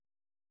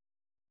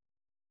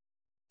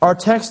Our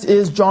text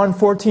is John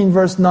 14,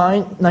 verse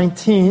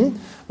 19,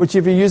 which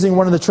if you're using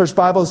one of the church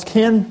Bibles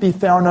can be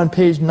found on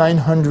page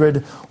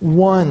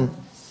 901.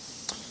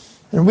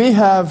 And we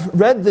have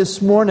read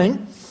this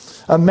morning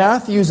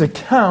Matthew's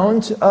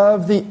account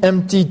of the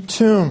empty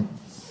tomb.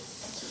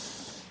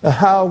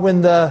 How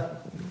when the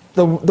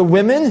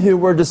women who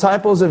were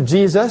disciples of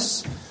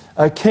Jesus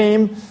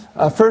came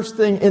first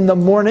thing in the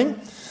morning,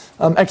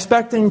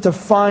 expecting to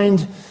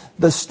find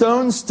the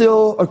stone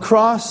still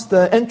across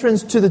the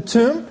entrance to the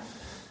tomb,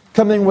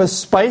 coming with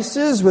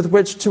spices with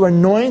which to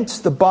anoint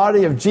the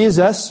body of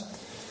Jesus,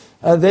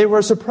 they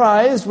were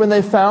surprised when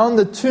they found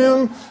the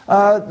tomb,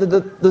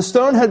 the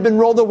stone had been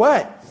rolled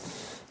away.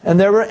 And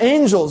there were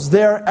angels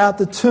there at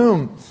the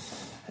tomb.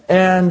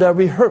 And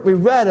we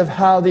read of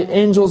how the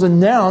angels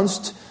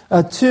announced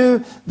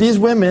to these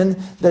women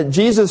that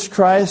Jesus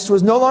Christ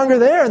was no longer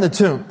there in the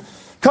tomb.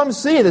 Come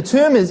see, the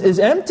tomb is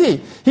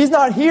empty. He's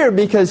not here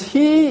because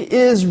He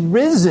is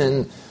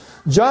risen,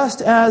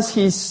 just as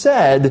He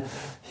said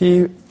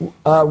He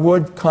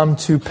would come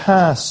to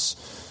pass.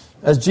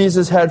 As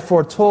Jesus had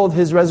foretold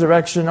His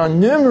resurrection on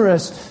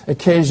numerous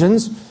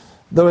occasions,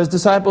 though His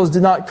disciples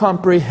did not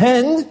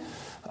comprehend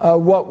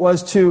what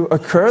was to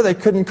occur. They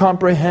couldn't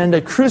comprehend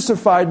a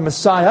crucified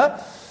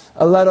Messiah,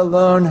 let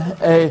alone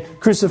a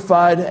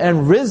crucified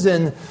and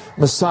risen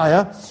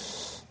Messiah.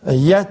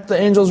 Yet the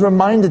angels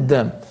reminded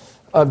them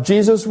of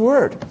Jesus'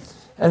 word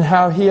and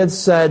how He had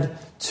said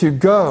to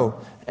go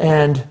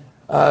and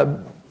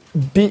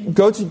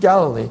go to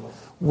Galilee,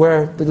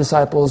 where the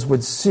disciples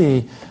would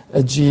see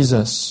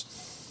Jesus.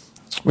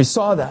 We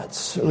saw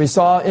that. We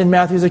saw in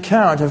Matthew's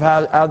account of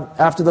how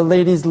after the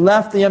ladies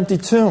left the empty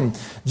tomb,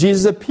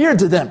 Jesus appeared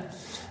to them,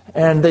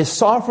 and they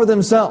saw for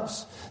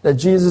themselves that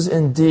Jesus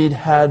indeed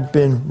had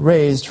been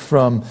raised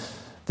from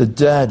the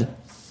dead.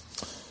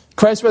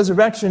 Christ's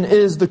resurrection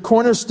is the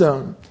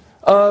cornerstone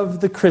of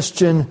the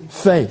Christian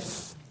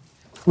faith.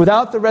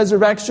 Without the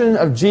resurrection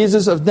of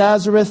Jesus of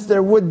Nazareth,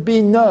 there would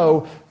be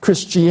no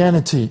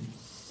Christianity.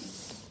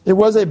 It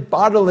was a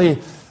bodily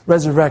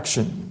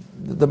resurrection.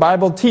 The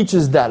Bible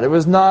teaches that. It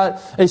was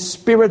not a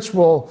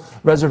spiritual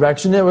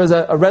resurrection. It was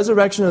a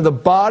resurrection of the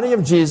body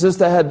of Jesus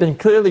that had been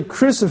clearly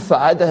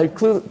crucified, that had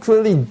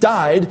clearly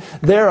died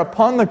there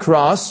upon the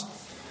cross,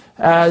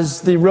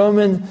 as the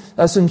Roman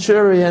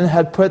centurion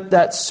had put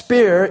that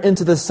spear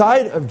into the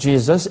side of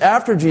Jesus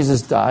after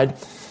Jesus died.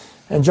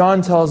 And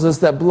John tells us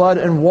that blood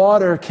and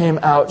water came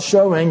out,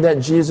 showing that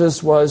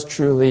Jesus was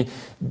truly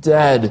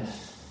dead.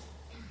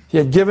 He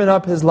had given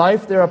up His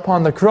life there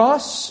upon the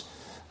cross.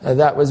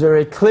 That was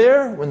very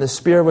clear when the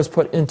spear was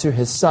put into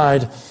His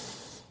side.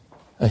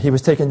 He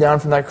was taken down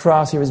from that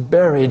cross. He was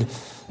buried.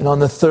 And on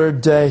the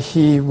third day,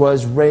 He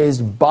was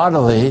raised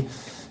bodily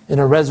in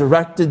a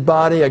resurrected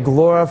body, a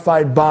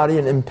glorified body,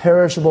 an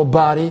imperishable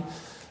body,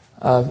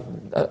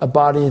 a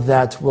body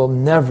that will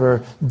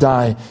never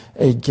die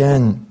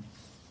again.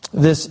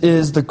 This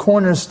is the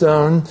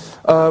cornerstone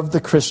of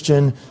the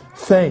Christian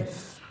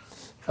faith.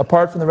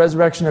 Apart from the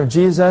resurrection of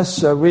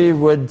Jesus, we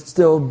would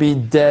still be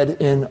dead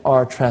in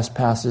our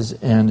trespasses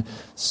and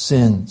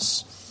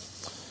sins.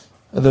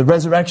 The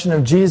resurrection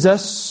of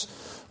Jesus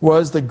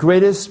was the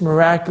greatest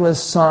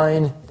miraculous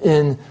sign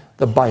in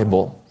the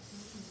Bible,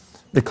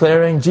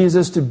 declaring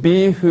Jesus to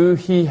be who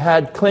He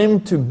had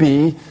claimed to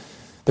be,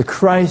 the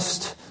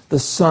Christ, the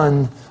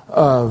Son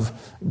of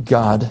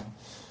God.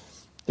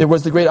 It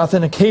was the great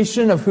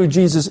authentication of who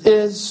Jesus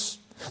is,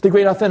 the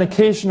great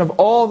authentication of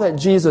all that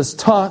Jesus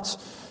taught,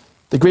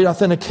 the great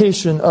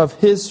authentication of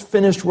His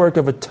finished work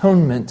of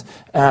atonement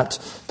at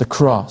the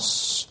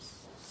cross.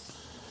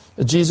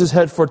 Jesus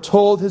had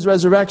foretold His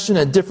resurrection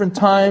at different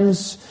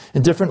times,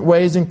 in different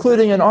ways,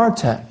 including in our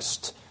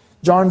text,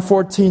 John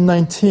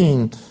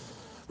 14:19,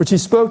 which He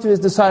spoke to His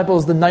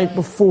disciples the night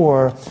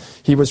before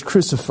He was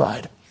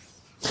crucified.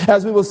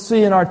 As we will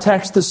see in our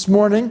text this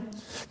morning,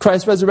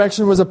 Christ's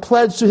resurrection was a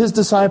pledge to His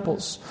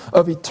disciples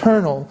of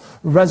eternal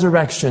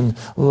resurrection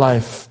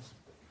life.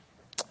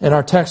 And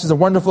our text is a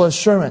wonderful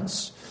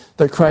assurance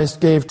that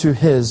Christ gave to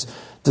His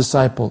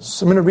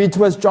disciples. I'm going to read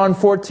to us John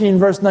 14,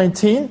 verse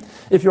 19.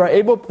 If you are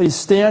able, please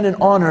stand in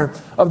honor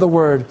of the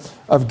Word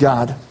of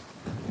God.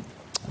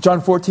 John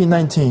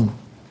 14:19.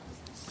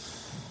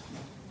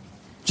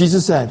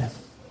 Jesus said,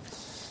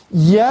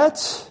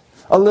 "Yet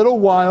a little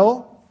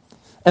while,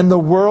 and the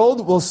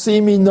world will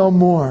see me no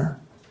more.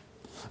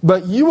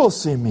 But you will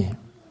see me.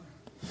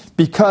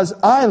 Because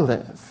I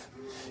live,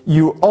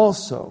 you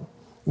also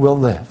will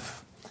live."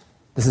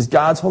 This is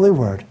God's holy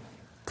word.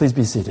 Please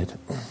be seated.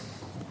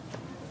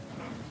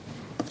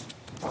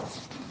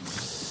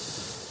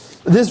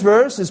 This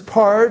verse is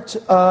part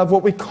of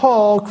what we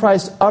call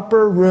Christ's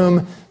upper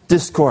room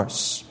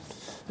discourse.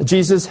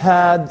 Jesus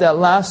had that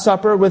Last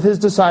Supper with His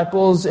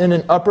disciples in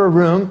an upper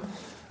room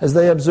as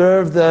they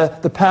observed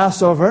the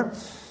Passover,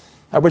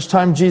 at which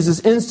time Jesus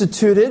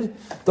instituted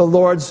the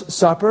Lord's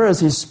Supper as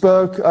He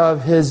spoke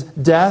of His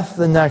death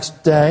the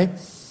next day.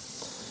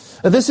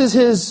 This is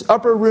His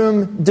upper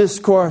room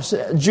discourse.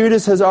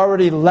 Judas has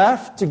already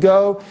left to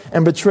go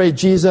and betray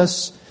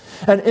Jesus.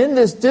 And in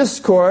this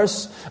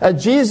discourse,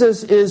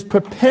 Jesus is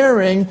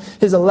preparing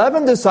his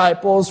 11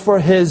 disciples for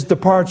his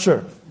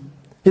departure.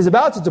 He's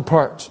about to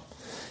depart.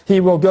 He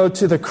will go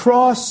to the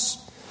cross.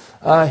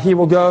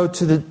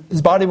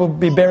 His body will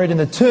be buried in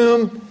the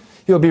tomb.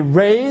 He will be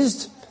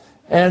raised.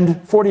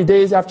 And 40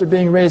 days after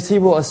being raised, he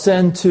will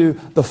ascend to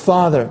the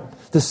Father,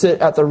 to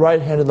sit at the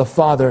right hand of the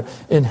Father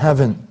in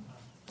heaven.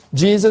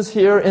 Jesus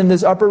here in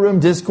this upper room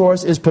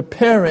discourse is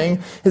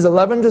preparing his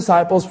 11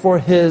 disciples for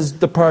his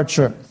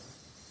departure.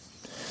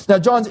 Now,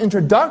 John's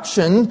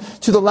introduction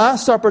to the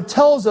Last Supper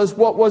tells us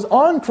what was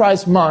on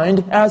Christ's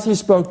mind as he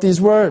spoke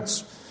these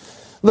words.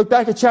 Look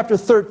back at chapter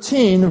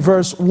 13,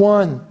 verse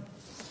 1.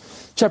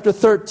 Chapter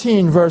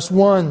 13, verse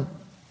 1.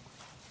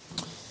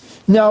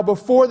 Now,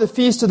 before the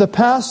feast of the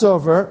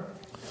Passover,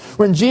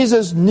 when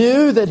Jesus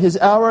knew that his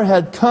hour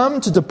had come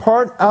to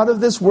depart out of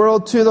this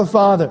world to the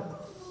Father,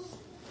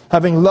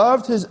 having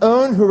loved his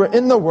own who were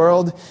in the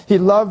world, he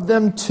loved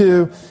them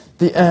to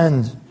the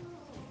end.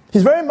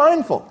 He's very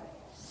mindful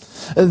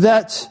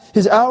that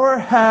his hour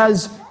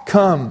has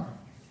come.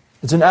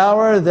 It's an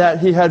hour that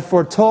he had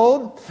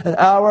foretold, an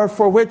hour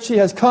for which he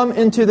has come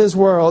into this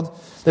world,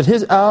 that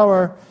his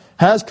hour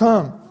has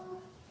come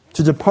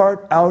to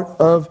depart out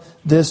of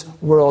this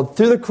world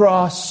through the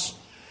cross,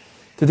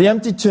 through the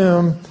empty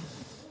tomb,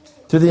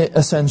 through the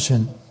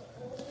ascension.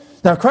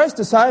 Now, Christ's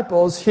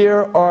disciples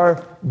here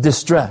are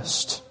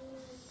distressed.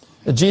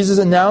 Jesus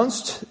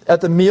announced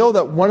at the meal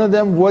that one of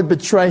them would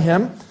betray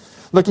him.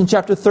 Look in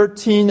chapter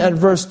 13 at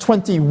verse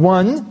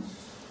 21.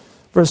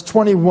 Verse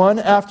 21,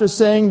 after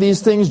saying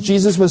these things,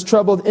 Jesus was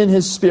troubled in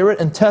his spirit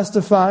and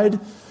testified,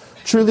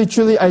 "Truly,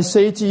 truly, I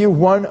say to you,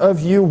 one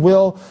of you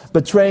will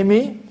betray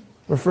me,"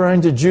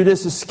 referring to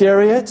Judas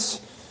Iscariot.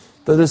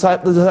 The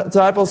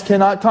disciples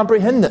cannot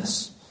comprehend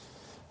this.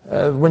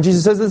 When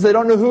Jesus says this, they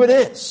don't know who it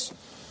is.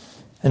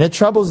 And it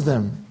troubles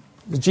them.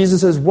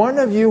 Jesus says, "One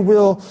of you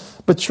will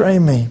betray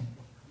me."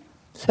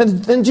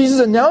 And then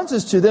Jesus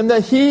announces to them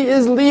that he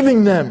is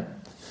leaving them.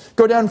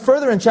 Go down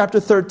further in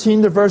chapter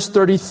 13 to verse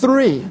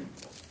 33.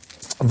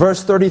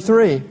 Verse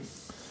 33.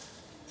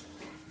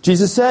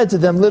 Jesus said to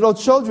them, "Little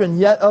children,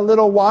 yet a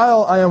little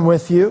while I am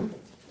with you.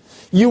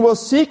 You will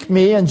seek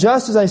me, and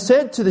just as I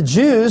said to the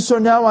Jews, so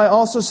now I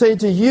also say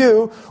to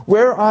you,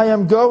 where I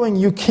am going,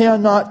 you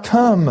cannot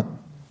come."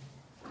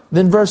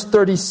 Then verse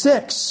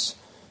 36.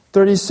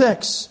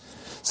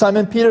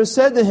 Simon Peter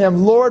said to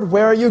him, "Lord,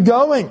 where are you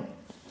going?"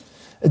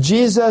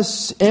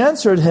 Jesus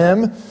answered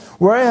him,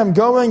 "Where I am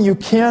going, you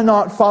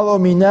cannot follow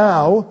me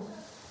now,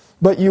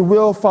 but you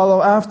will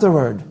follow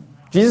afterward."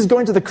 Jesus is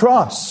going to the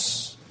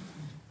cross.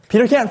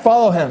 Peter can't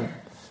follow him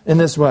in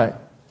this way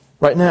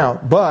right now,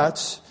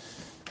 but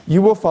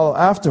you will follow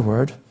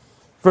afterward.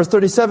 Verse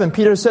 37,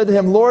 Peter said to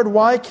him, "Lord,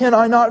 why can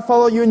I not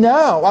follow you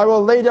now? I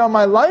will lay down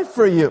my life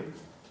for you."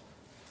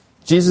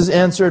 Jesus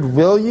answered,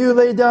 "Will you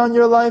lay down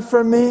your life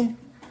for me?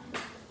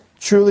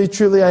 Truly,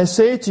 truly, I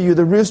say to you,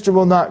 the rooster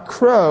will not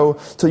crow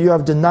till you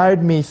have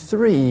denied me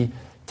 3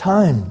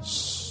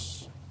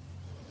 times.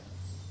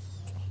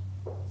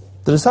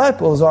 The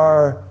disciples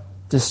are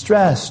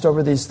distressed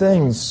over these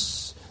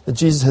things that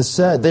Jesus has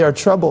said. They are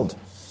troubled.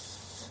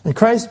 And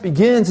Christ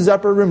begins his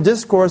upper room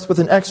discourse with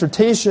an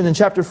exhortation in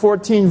chapter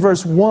 14,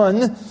 verse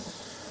 1.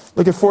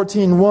 Look at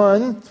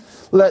 14:1.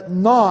 "Let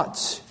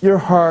not your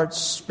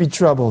hearts be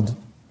troubled.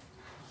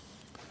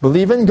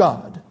 Believe in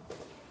God.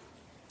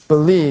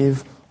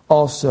 Believe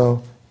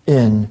also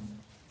in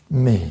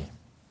me."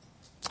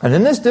 And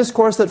in this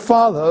discourse that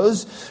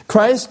follows,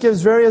 Christ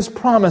gives various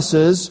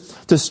promises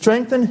to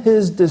strengthen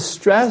his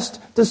distressed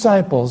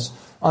disciples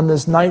on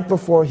this night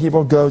before he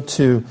will go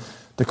to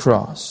the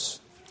cross.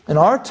 And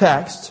our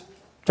text,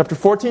 chapter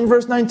 14,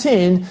 verse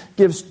 19,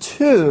 gives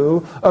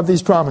 2 of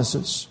these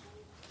promises.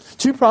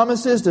 2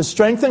 promises to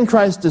strengthen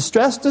Christ's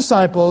distressed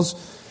disciples,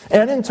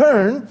 and in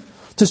turn,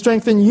 to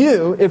strengthen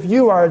you if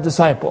you are a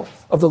disciple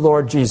of the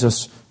Lord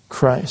Jesus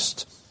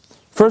Christ.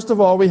 First of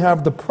all, we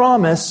have the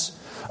promise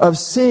of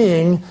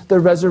seeing the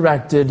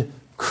resurrected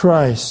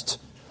Christ.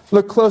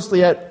 Look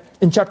closely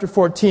in chapter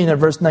 14 at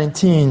verse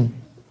 19.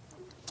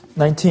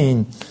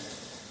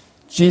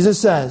 Jesus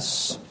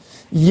says,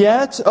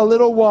 "Yet a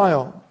little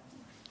while,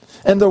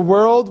 and the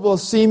world will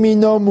see me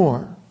no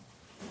more,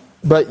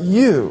 but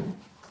you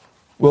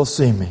will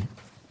see me."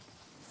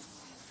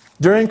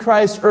 During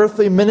Christ's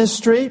earthly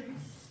ministry,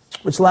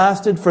 which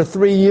lasted for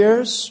 3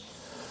 years,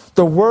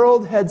 the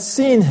world had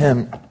seen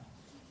him.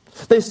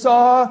 They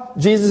saw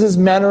Jesus'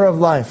 manner of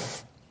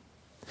life.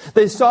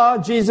 They saw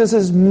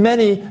Jesus'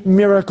 many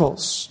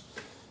miracles.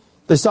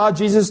 They saw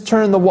Jesus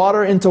turn the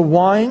water into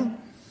wine.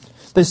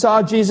 They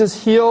saw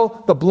Jesus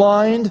heal the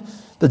blind,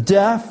 the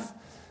deaf,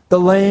 the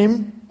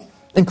lame,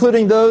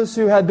 including those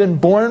who had been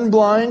born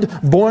blind,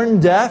 born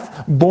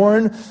deaf,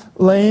 born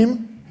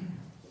lame.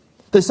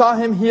 They saw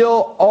him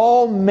heal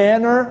all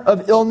manner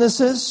of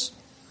illnesses.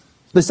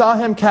 They saw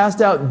him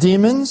cast out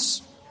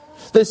demons.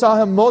 They saw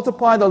him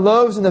multiply the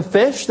loaves and the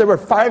fish. There were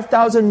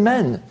 5,000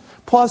 men,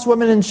 plus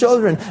women and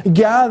children,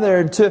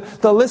 gathered to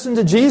listen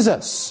to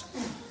Jesus.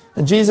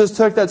 And Jesus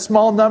took that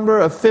small number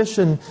of fish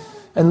and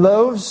and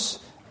loaves,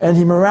 and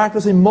he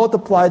miraculously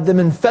multiplied them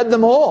and fed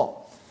them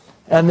all.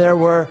 And there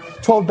were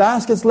 12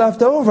 baskets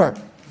left over.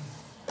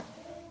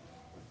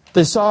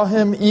 They saw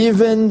him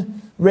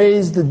even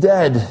raise the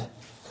dead.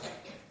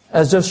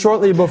 As just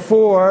shortly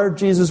before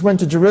Jesus went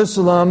to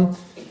Jerusalem,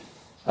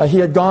 he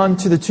had gone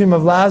to the tomb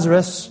of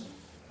Lazarus.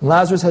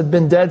 Lazarus had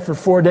been dead for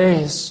 4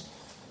 days.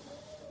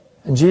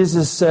 And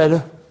Jesus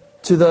said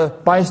to the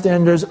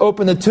bystanders,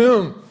 "Open the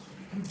tomb."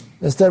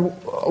 They said,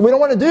 "We don't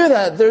want to do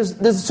that.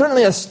 There's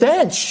certainly a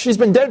stench. She's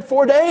been dead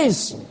 4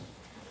 days."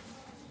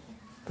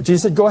 But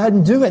Jesus said, "Go ahead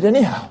and do it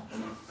anyhow."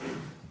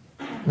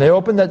 And they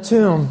opened that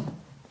tomb,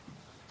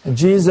 and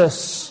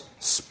Jesus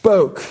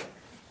spoke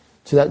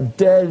to that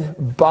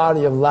dead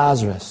body of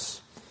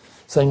Lazarus,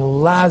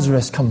 saying,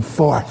 "Lazarus, come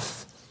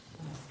forth."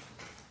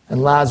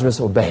 And Lazarus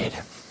obeyed.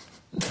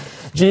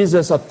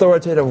 Jesus'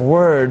 authoritative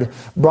word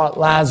brought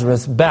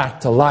Lazarus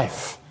back to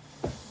life.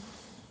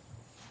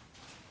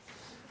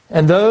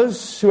 And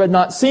those who had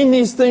not seen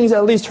these things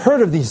at least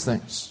heard of these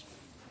things.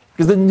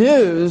 Because the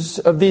news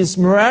of these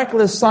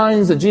miraculous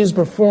signs that Jesus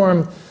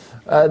performed,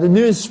 the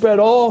news spread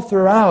all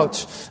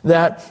throughout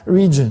that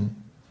region.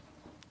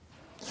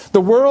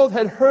 The world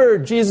had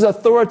heard Jesus'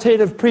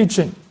 authoritative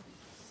preaching.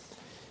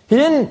 He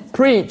didn't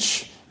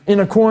preach in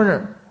a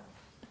corner.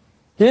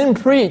 He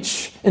didn't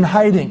preach in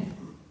hiding.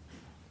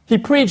 He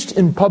preached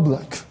in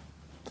public.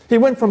 He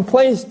went from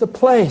place to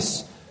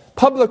place,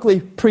 publicly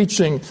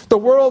preaching. The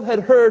world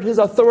had heard his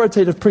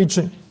authoritative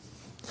preaching.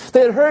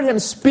 They had heard him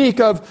speak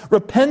of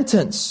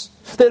repentance.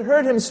 They had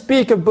heard him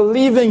speak of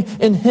believing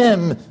in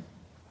him.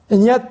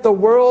 And yet the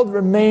world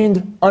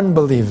remained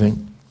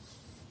unbelieving.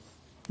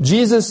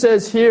 Jesus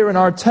says here in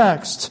our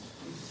text,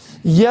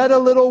 "Yet a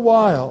little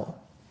while,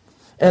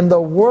 and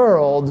the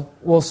world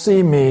will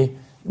see me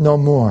no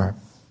more."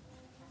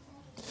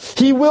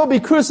 He will be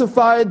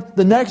crucified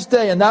the next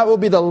day, and that will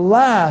be the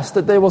last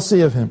that they will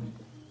see of him.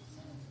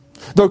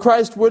 Though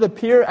Christ would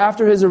appear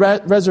after his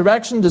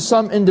resurrection to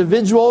some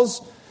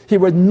individuals, he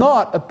would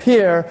not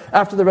appear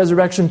after the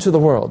resurrection to the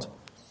world.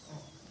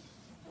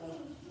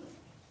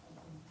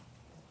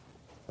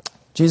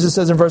 Jesus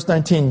says in verse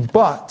 19,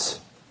 "But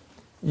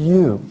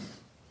you,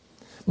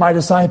 my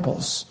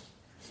disciples,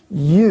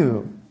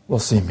 you will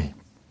see me."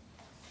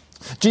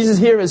 Jesus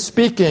here is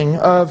speaking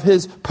of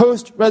his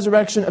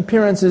post-resurrection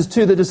appearances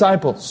to the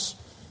disciples,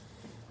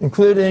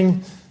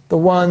 including the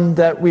one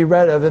that we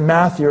read of in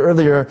Matthew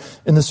earlier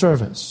in the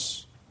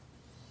service.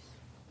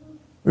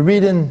 We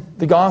read in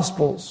the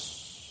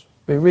Gospels,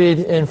 we read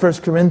in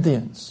 1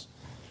 Corinthians,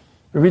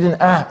 we read in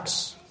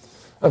Acts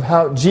of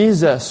how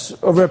Jesus,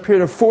 over a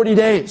period of 40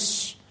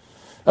 days,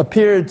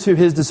 appeared to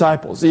his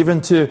disciples,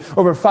 even to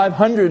over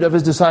 500 of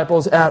his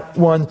disciples at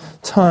one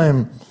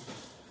time.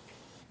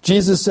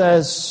 Jesus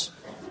says,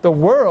 "The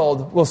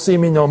world will see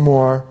me no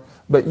more,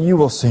 but you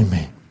will see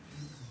me."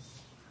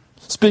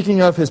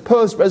 Speaking of his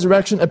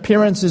post-resurrection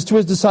appearances to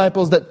his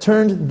disciples that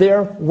turned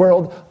their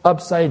world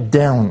upside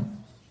down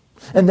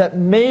and that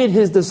made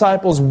his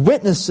disciples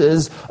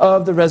witnesses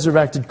of the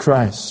resurrected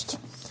Christ.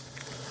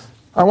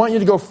 I want you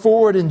to go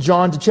forward in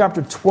John to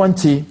chapter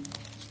 20.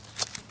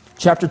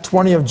 Chapter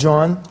 20 of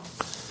John.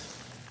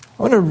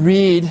 I want to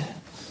read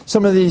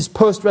some of these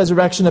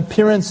post-resurrection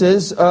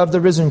appearances of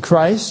the risen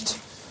Christ.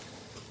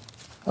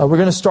 We're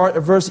going to start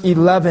at verse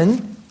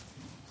 11.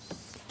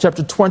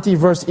 Chapter 20,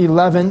 verse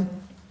 11.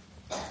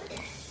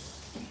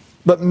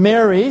 "But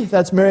Mary,"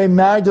 that's Mary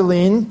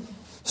Magdalene,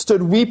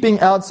 "stood weeping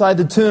outside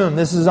the tomb."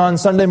 This is on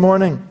Sunday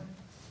morning.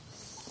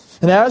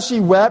 "And as she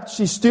wept,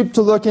 she stooped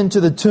to look into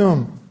the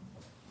tomb.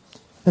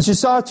 And she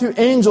saw 2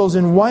 angels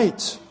in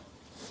white,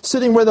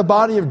 sitting where the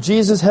body of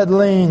Jesus had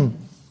lain,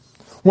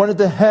 one at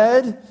the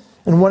head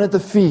and one at the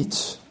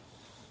feet.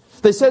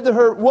 They said to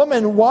her,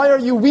 'Woman, why are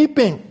you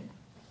weeping?'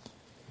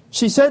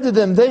 She said to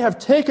them, 'They have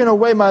taken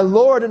away my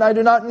Lord, and I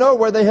do not know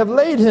where they have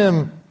laid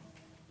him.'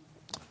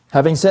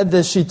 Having said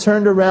this, she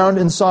turned around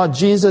and saw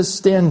Jesus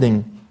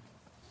standing.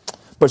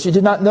 But she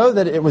did not know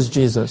that it was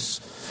Jesus.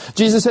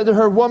 Jesus said to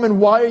her, 'Woman,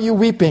 why are you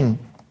weeping?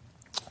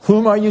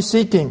 Whom are you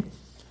seeking?'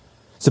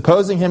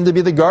 Supposing him to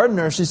be the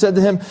gardener, she said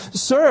to him,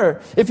 'Sir,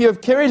 if you have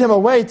carried him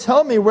away,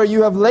 tell me where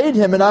you have laid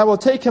him, and I will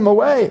take him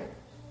away.'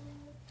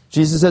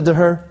 Jesus said to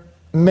her,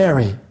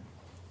 'Mary.'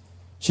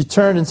 She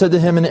turned and said to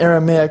him in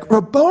Aramaic,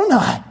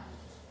 'Rabboni,'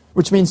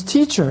 which means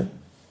teacher.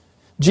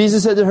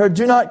 Jesus said to her,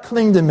 'Do not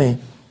cling to me,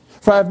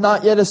 for I have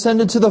not yet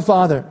ascended to the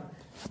Father.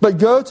 But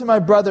go to my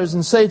brothers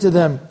and say to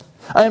them,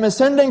 I am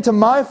ascending to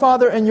my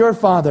Father and your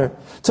Father,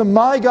 to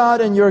my God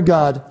and your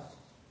God.'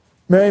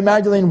 Mary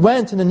Magdalene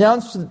went and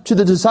announced to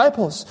the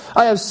disciples,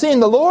 'I have seen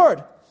the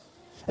Lord,'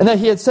 and that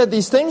he had said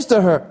these things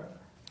to her.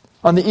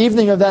 On the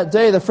evening of that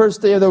day, the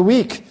first day of the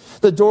week,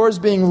 the doors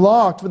being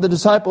locked where the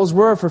disciples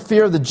were for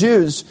fear of the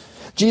Jews,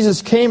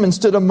 Jesus came and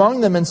stood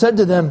among them and said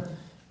to them,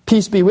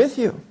 'Peace be with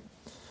you.'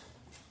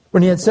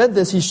 When he had said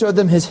this, he showed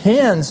them his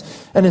hands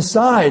and his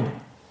side."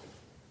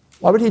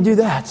 Why would he do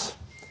that?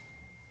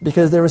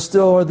 Because there were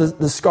still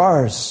the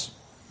scars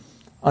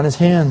on his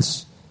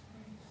hands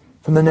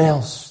from the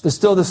nails. There's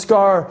still the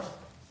scar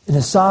in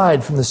his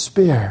side from the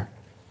spear.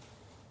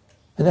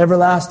 an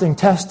everlasting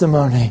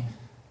testimony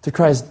to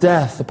Christ's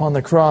death upon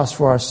the cross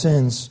for our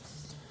sins.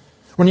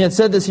 When he had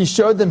said this, he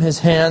showed them his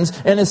hands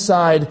and his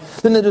side.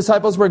 Then the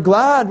disciples were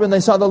glad when they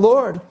saw the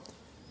Lord.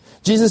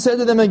 Jesus said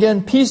to them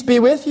again, "Peace be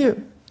with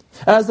you.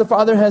 As the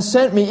Father has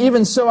sent me,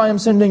 even so I am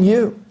sending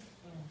you."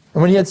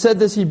 And when he had said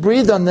this, he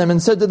breathed on them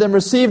and said to them,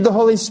 "Receive the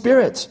Holy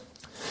Spirit.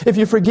 If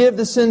you forgive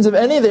the sins of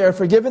any, they are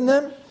forgiven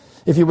them.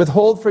 If you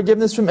withhold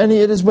forgiveness from any,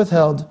 it is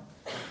withheld."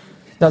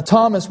 Now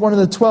Thomas, one of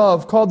the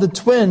 12, called the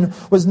twin,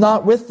 was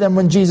not with them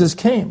when Jesus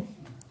came.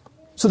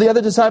 So the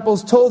other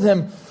disciples told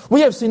him,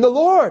 "We have seen the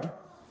Lord."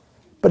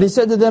 But he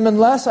said to them,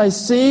 "Unless I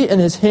see in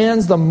his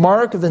hands the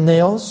mark of the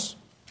nails,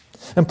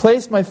 and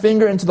place my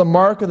finger into the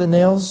mark of the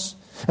nails,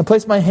 and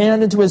place my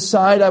hand into his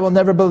side, I will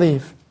never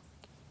believe."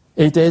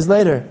 8 days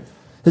later,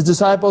 his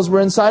disciples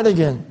were inside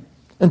again,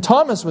 and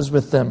Thomas was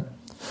with them.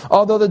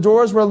 Although the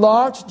doors were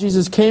locked,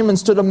 Jesus came and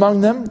stood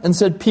among them and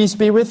said, "Peace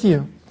be with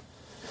you."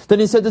 Then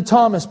he said to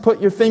Thomas,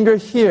 "Put your finger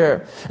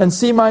here and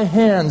see my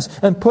hands,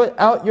 and put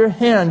out your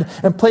hand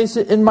and place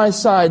it in my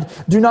side.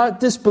 Do not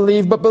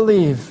disbelieve, but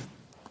believe."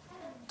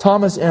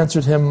 Thomas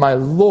answered him, "My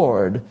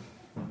Lord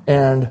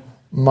and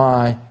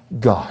my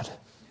God."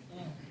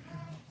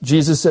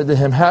 Jesus said to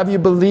him, "Have you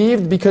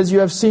believed because you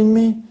have seen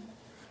me?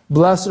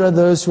 Blessed are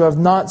those who have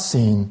not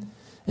seen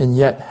and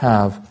yet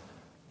have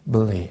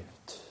believed."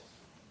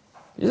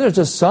 These are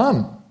just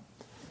some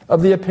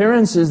of the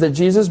appearances that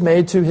Jesus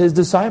made to his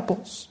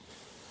disciples.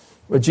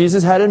 What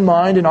Jesus had in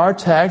mind in our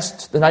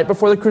text the night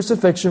before the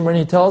crucifixion, when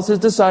he tells his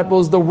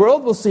disciples, "The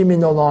world will see me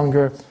no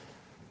longer,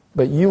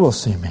 but you will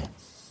see me."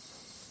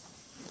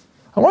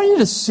 I want you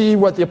to see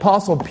what the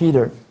Apostle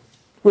Peter,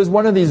 who is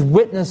one of these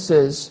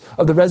witnesses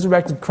of the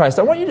resurrected Christ,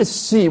 I want you to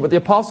see what the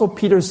Apostle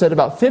Peter said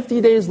about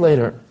 50 days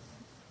later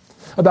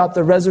about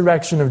the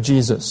resurrection of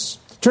Jesus.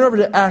 Turn over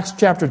to Acts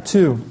chapter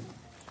 2.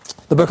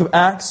 The book of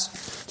Acts,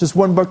 just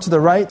one book to the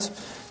right,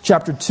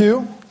 chapter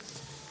 2.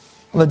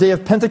 On the day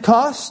of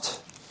Pentecost,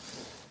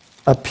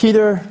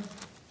 Peter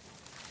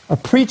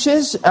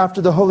preaches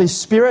after the Holy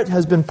Spirit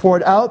has been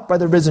poured out by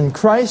the risen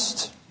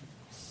Christ.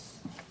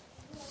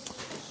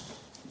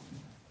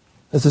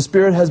 As the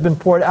Spirit has been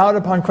poured out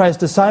upon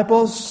Christ's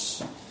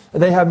disciples,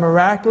 they have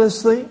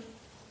miraculously,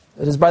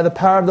 it is by the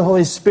power of the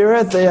Holy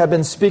Spirit, they have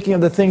been speaking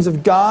of the things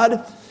of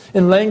God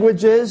in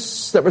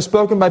languages that were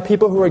spoken by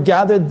people who were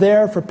gathered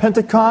there for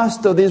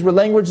Pentecost, though these were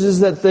languages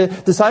that the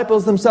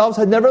disciples themselves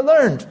had never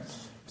learned.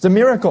 It's a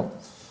miracle.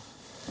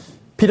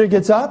 Peter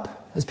gets up,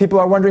 as people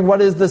are wondering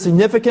what is the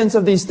significance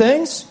of these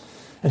things,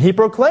 and he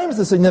proclaims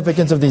the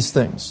significance of these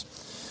things.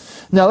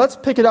 Now let's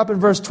pick it up in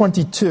verse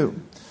 22.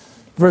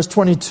 Verse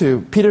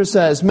 22, Peter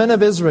says, "Men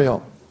of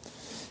Israel,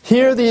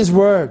 hear these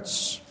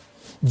words.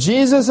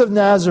 Jesus of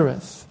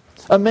Nazareth,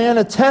 a man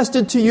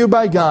attested to you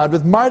by God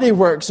with mighty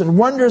works and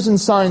wonders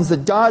and signs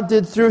that God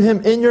did through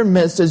him in your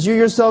midst, as you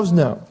yourselves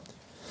know.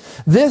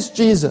 This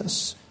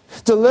Jesus,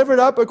 delivered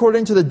up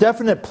according to the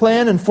definite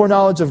plan and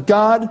foreknowledge of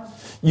God,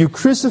 you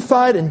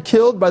crucified and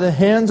killed by the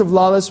hands of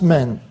lawless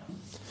men.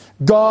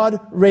 God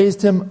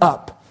raised him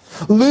up,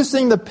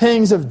 loosing the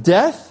pangs of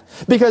death,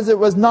 because it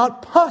was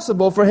not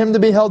possible for him to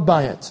be held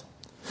by it.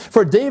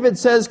 For David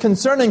says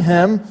concerning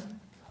him,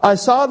 I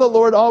saw the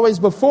Lord always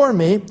before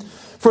me,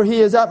 for he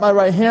is at my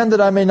right hand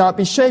that I may not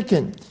be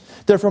shaken.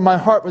 Therefore my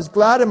heart was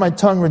glad and my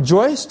tongue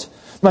rejoiced.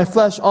 My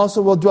flesh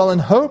also will dwell in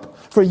hope,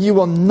 for you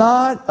will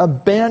not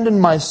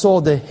abandon my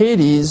soul to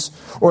Hades,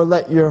 or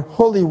let your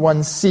Holy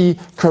One see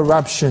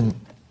corruption.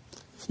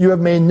 You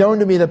have made known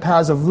to me the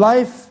paths of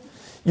life.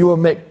 You will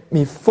make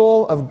me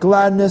full of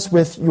gladness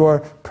with your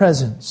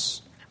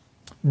presence.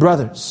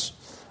 Brothers,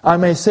 I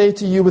may say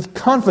to you with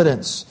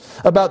confidence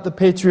about the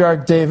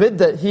patriarch David,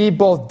 that he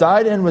both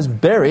died and was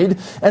buried,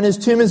 and his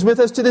tomb is with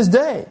us to this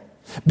day.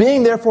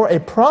 Being therefore a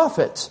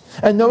prophet,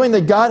 and knowing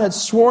that God had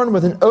sworn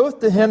with an oath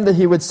to him that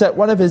he would set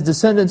one of his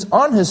descendants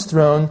on his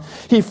throne,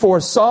 he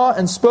foresaw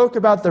and spoke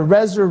about the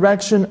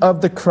resurrection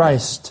of the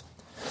Christ,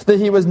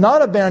 that he was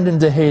not abandoned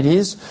to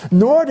Hades,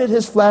 nor did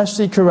his flesh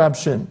see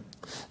corruption.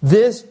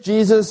 This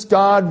Jesus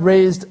God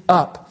raised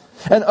up,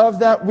 and of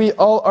that we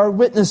all are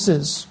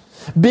witnesses.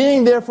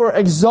 Being therefore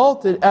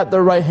exalted at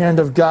the right hand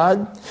of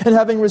God, and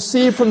having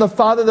received from the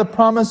Father the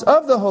promise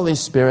of the Holy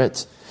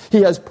Spirit,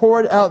 he has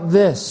poured out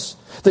this,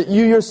 that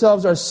you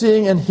yourselves are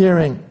seeing and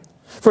hearing.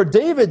 For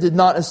David did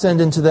not ascend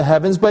into the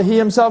heavens, but he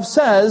himself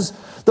says,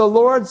 the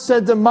Lord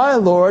said to my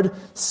Lord,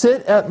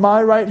 sit at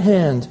my right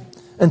hand,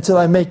 until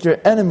I make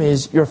your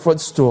enemies your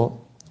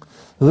footstool.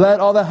 Let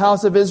all the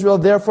house of Israel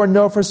therefore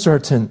know for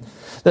certain,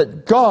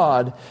 that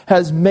God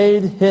has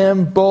made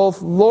him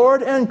both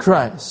Lord and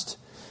Christ,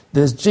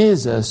 this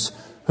Jesus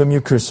whom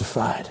you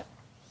crucified.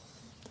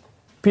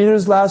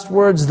 Peter's last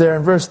words there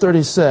in verse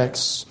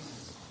 36.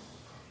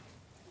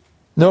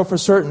 Know for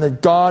certain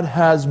that God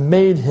has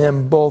made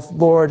him both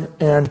Lord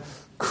and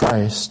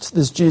Christ,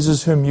 this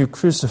Jesus whom you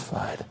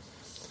crucified.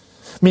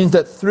 Means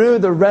that through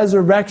the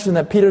resurrection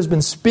that Peter's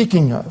been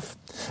speaking of,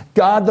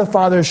 God the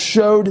Father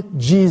showed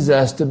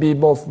Jesus to be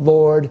both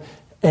Lord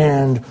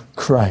and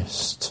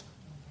Christ.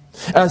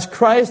 As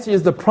Christ, he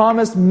is the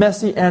promised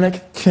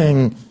Messianic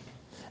King.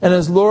 And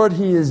as Lord,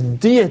 He is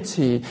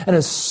deity and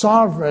is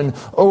sovereign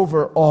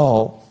over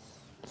all.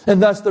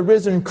 And thus the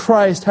risen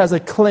Christ has a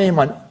claim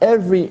on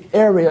every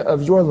area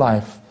of your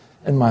life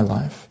and my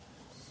life.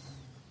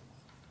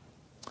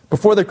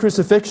 Before the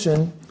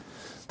crucifixion,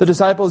 the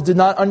disciples did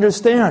not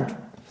understand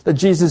that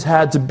Jesus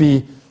had to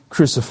be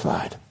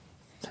crucified.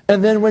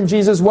 And then when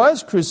Jesus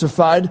was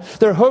crucified,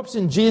 their hopes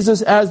in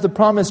Jesus as the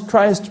promised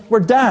Christ were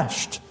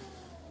dashed.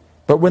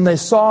 But when they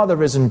saw the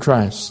risen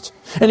Christ,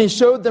 and He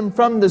showed them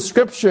from the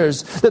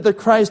Scriptures that the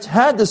Christ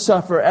had to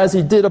suffer as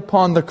He did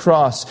upon the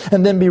cross,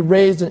 and then be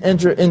raised and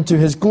enter into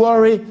His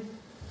glory,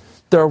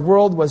 their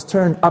world was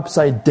turned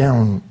upside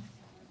down.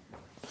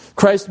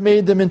 Christ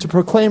made them into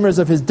proclaimers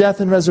of His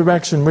death and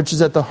resurrection, which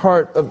is at the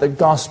heart of the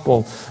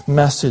gospel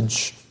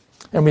message.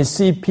 And we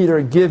see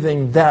Peter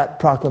giving that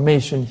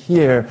proclamation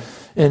here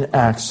in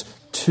Acts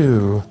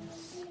 2.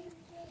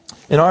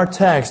 In our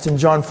text, in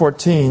John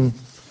 14,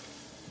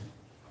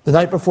 the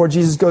night before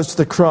Jesus goes to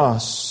the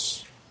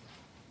cross,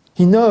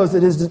 He knows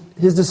that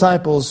His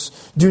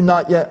disciples do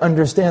not yet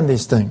understand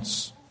these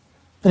things.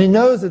 And He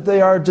knows that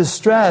they are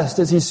distressed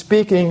as He's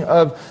speaking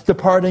of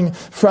departing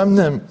from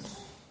them.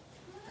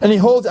 And He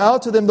holds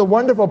out to them the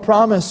wonderful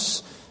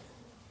promise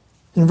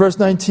in verse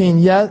 19,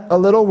 "Yet a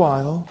little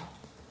while,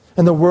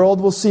 and the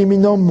world will see me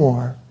no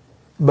more,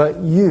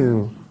 but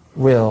you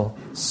will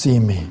see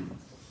me."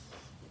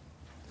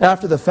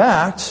 After the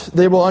fact,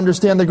 they will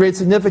understand the great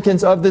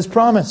significance of this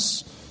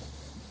promise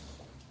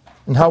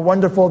and how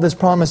wonderful this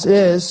promise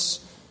is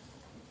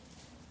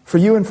for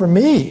you and for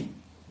me.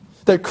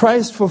 That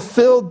Christ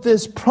fulfilled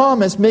this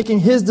promise, making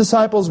His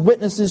disciples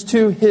witnesses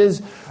to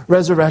His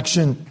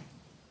resurrection.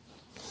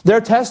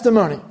 Their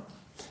testimony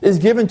is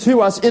given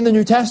to us in the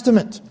New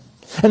Testament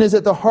and is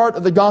at the heart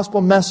of the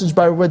gospel message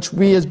by which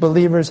we as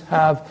believers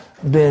have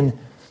been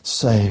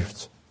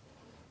saved.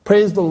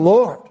 Praise the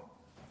Lord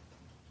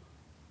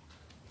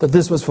that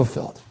this was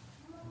fulfilled.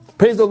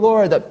 Praise the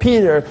Lord that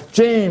Peter,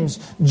 James,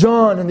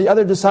 John, and the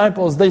other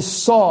disciples, they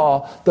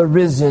saw the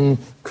risen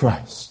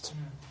Christ.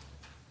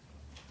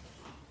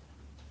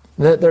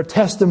 That their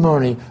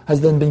testimony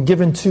has then been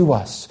given to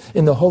us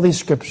in the Holy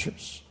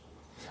Scriptures,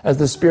 as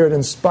the Spirit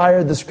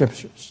inspired the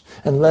Scriptures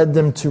and led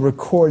them to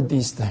record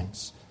these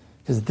things.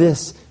 Because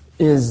this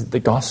is the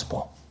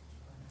gospel.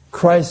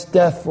 Christ's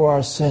death for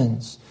our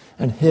sins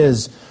and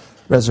His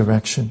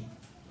resurrection.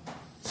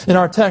 In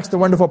our text, the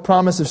wonderful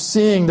promise of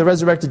seeing the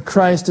resurrected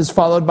Christ is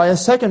followed by a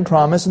second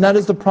promise, and that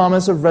is the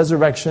promise of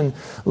resurrection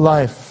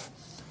life.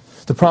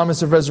 The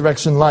promise of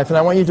resurrection life. And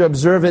I want you to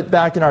observe it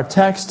back in our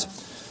text,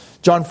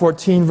 John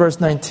 14, verse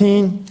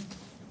 19.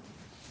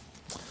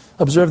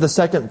 Observe the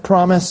second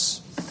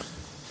promise.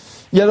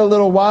 "Yet a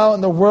little while,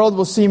 and the world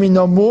will see me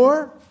no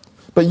more,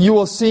 but you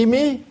will see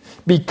me.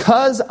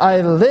 Because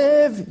I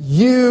live,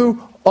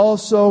 you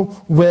also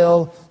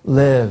will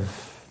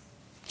live."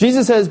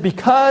 Jesus says,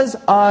 "Because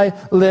I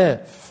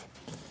live."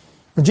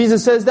 When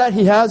Jesus says that,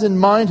 He has in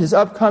mind His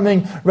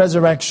upcoming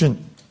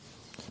resurrection.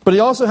 But He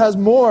also has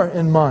more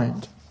in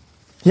mind.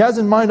 He has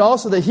in mind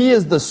also that He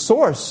is the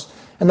source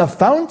and the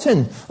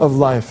fountain of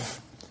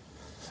life.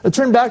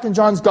 Turn back in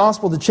John's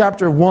Gospel to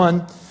chapter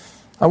 1.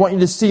 I want you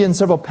to see in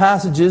several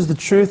passages the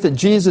truth that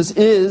Jesus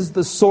is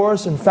the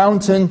source and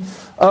fountain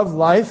of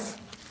life.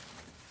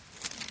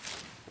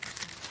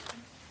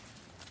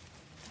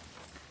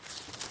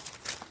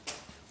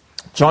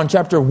 John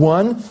chapter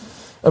 1,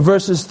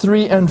 verses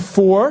 3 and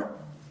 4.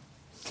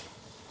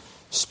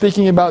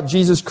 Speaking about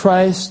Jesus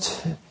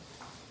Christ,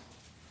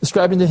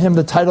 describing to Him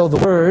the title of the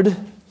Word.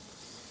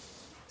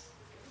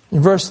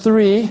 In verse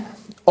 3,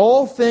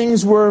 all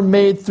things were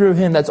made through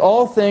Him. That's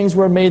all things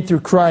were made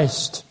through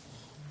Christ.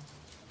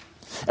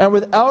 And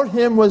without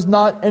Him was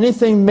not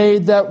anything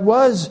made that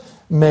was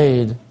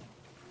made.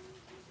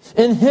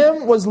 In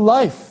Him was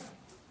life,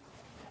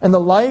 and the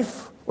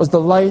life was the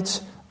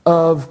light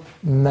of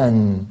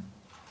men.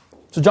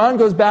 So John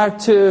goes back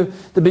to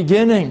the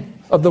beginning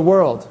of the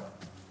world,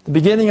 the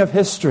beginning of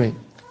history.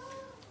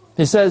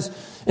 He says,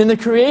 in the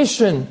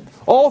creation,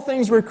 all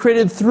things were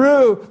created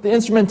through the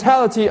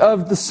instrumentality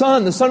of the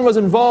Son. The Son was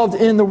involved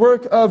in the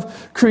work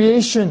of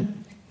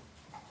creation.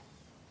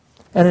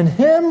 And in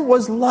Him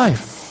was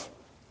life,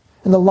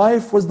 and the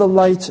life was the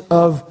light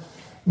of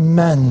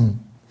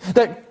men.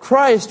 That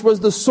Christ was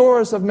the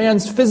source of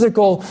man's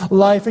physical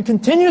life and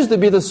continues to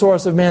be the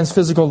source of man's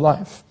physical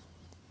life.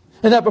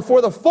 And that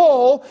before the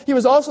fall, He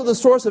was also the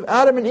source of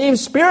Adam and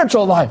Eve's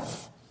spiritual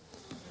life.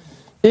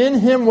 In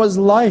Him was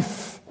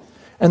life,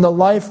 and the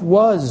life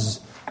was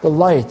the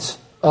light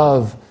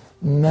of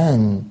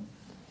men.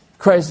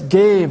 Christ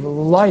gave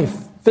life,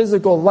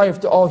 physical life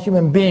to all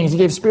human beings. He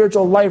gave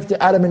spiritual life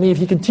to Adam and Eve.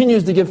 He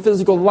continues to give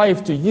physical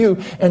life to you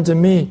and to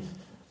me.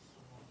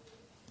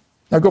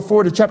 Now go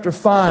forward to chapter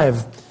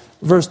 5,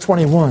 verse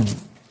 21.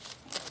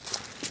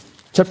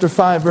 Chapter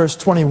 5, verse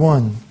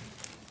 21.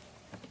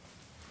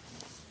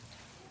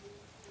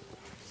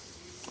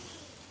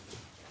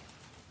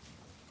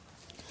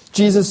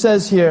 Jesus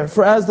says here,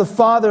 "For as the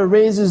Father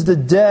raises the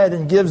dead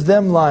and gives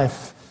them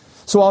life,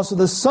 so also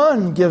the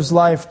Son gives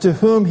life to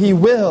whom He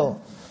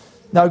will.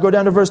 Now go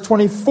down to verse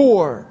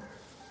 24.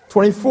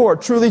 24,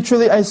 truly,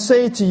 truly, I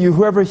say to you,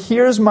 whoever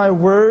hears my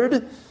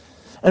word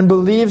and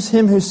believes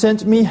him who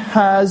sent me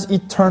has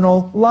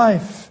eternal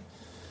life.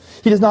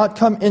 He does not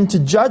come into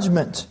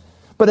judgment,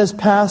 but has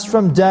passed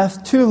from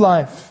death to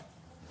life.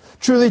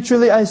 Truly,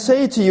 truly, I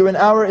say to you, an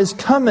hour is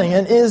coming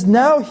and is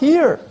now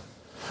here,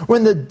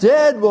 when the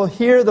dead will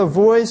hear the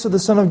voice of the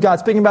Son of God.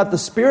 Speaking about the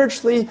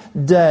spiritually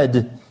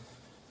dead.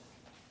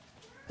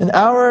 An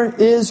hour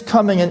is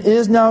coming and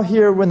is now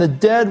here when the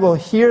dead will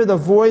hear the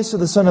voice of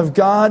the Son of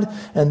God,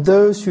 and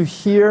those who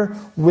hear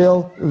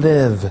will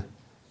live.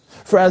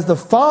 For as the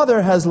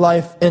Father has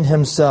life in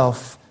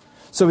himself,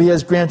 so he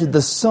has granted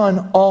the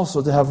Son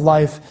also to have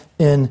life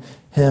in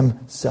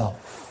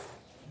himself.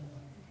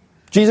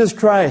 Jesus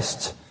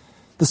Christ,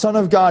 the Son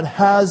of God,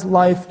 has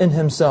life in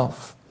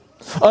himself.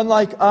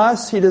 Unlike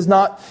us, he is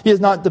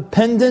not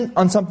dependent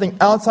on something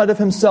outside of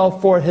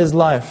himself for his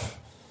life.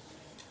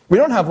 We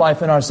don't have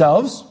life in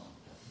ourselves.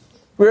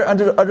 We're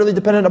utterly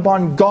dependent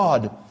upon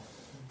God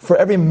for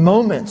every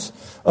moment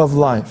of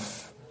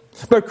life.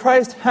 But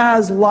Christ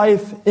has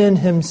life in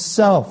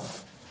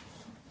himself.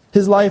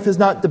 His life is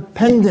not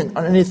dependent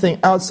on anything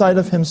outside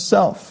of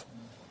himself.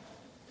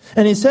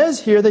 And he says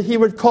here that he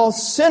would call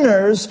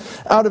sinners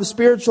out of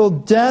spiritual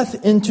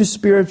death into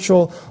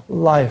spiritual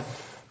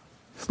life.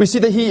 We see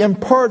that he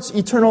imparts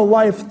eternal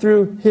life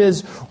through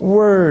his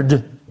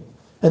word.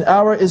 An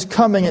hour is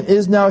coming and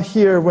is now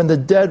here when the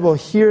dead will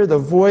hear the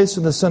voice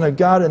of the Son of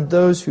God, and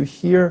those who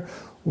hear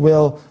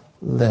will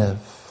live.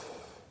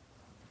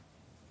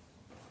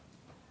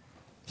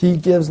 He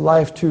gives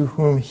life to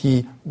whom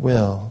he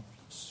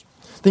wills.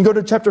 Then go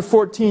to chapter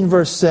 14,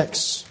 verse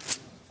 6.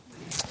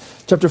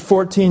 Chapter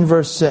 14,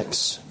 verse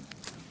 6.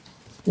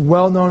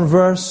 Well-known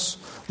verse,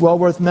 well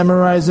worth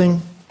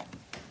memorizing.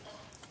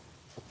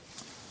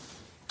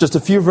 Just a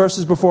few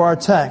verses before our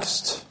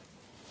text.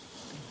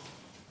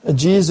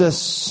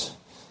 Jesus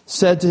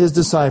said to his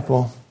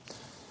disciple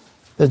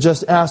that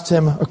just asked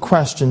him a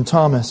question,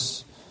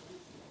 Thomas.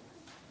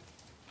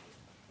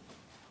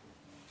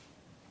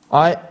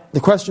 The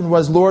question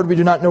was, Lord, we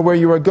do not know where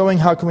you are going.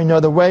 How can we know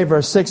the way?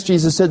 Verse 6,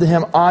 Jesus said to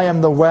him, I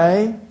am the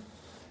way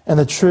and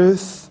the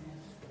truth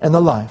and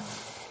the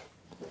life.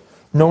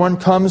 No one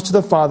comes to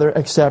the Father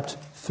except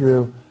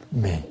through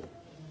me.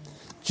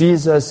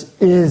 Jesus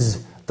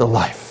is the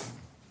life.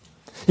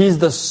 He's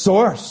the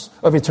source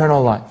of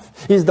eternal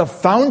life. He's the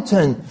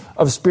fountain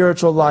of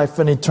spiritual life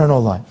and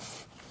eternal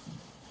life.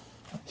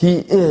 He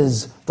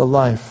is the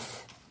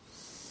life.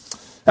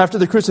 After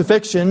the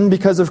crucifixion,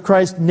 because of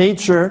Christ's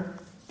nature,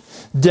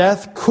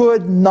 death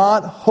could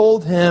not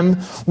hold him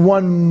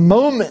one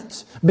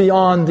moment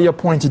beyond the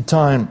appointed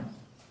time.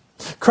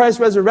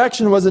 Christ's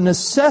resurrection was a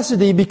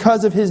necessity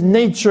because of his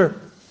nature.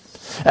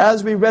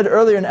 As we read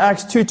earlier in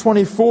Acts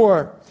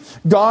 2:24,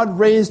 God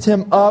raised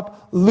him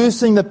up,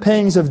 loosing the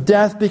pangs of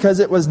death because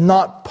it was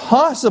not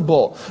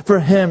possible for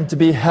him to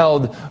be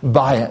held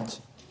by it.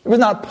 It was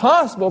not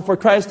possible for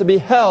Christ to be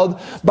held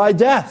by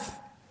death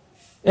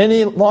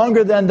any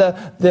longer than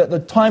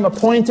the time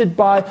appointed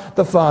by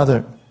the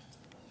Father.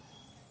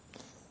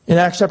 In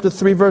Acts chapter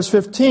 3, verse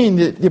 15,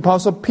 the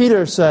Apostle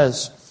Peter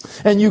says,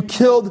 and you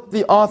killed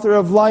the author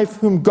of life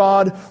whom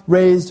God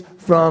raised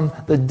from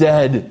the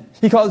dead.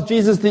 He calls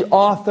Jesus the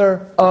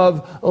author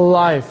of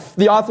life.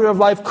 The author of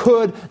life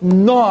could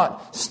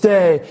not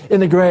stay in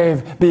the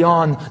grave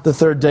beyond the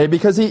third day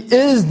because he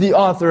is the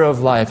author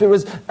of life. It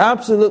was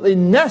absolutely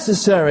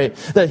necessary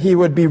that he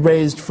would be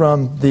raised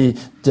from the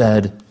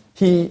dead.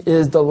 He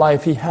is the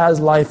life. He has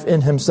life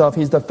in himself.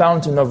 He's the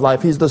fountain of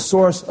life. He's the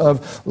source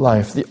of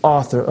life, the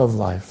author of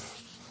life.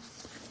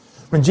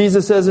 When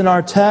Jesus says in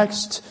our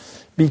text,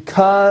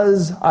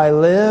 because I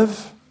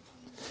live,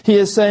 he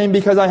is saying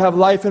because I have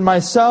life in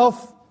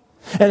myself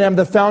and am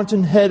the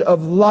fountainhead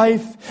of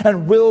life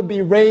and will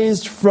be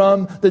raised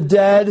from the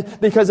dead.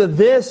 Because of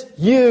this,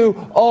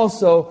 you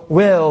also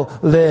will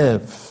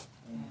live.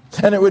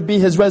 And it would be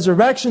his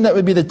resurrection that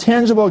would be the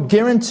tangible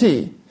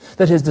guarantee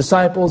that his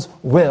disciples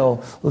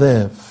will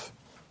live.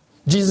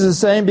 Jesus is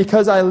saying,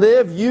 because I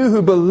live, you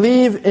who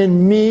believe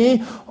in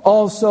me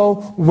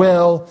also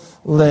will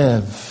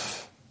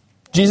live.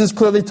 Jesus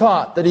clearly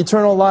taught that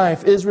eternal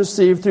life is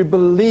received through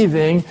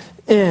believing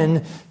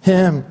in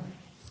him.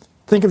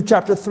 Think of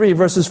chapter 3,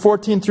 verses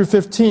 14 through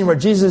 15, where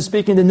Jesus is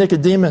speaking to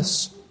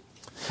Nicodemus.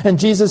 And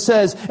Jesus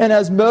says, and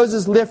as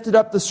Moses lifted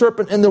up the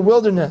serpent in the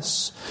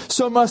wilderness,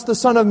 so must the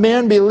Son of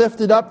Man be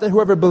lifted up, that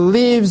whoever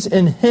believes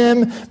in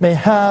him may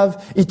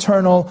have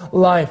eternal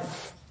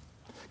life.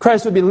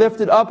 Christ would be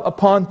lifted up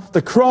upon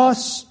the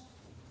cross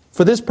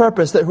for this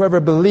purpose, that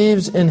whoever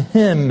believes in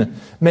him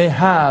may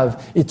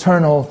have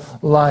eternal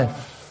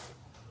life.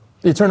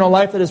 The eternal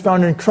life that is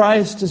found in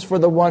Christ is for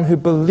the one who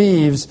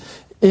believes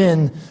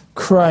in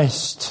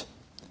Christ.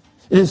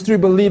 It is through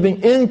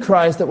believing in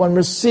Christ that one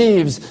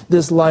receives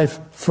this life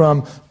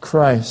from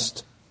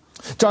Christ.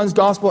 John's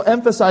Gospel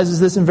emphasizes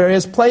this in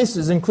various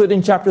places,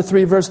 including chapter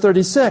 3, verse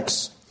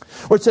 36,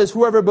 which says,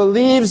 whoever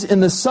believes in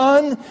the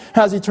Son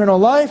has eternal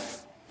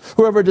life.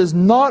 Whoever does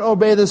not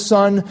obey the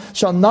Son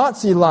shall not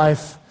see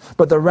life,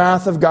 but the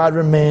wrath of God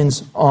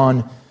remains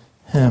on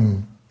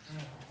him.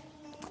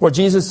 What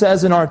Jesus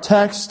says in our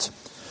text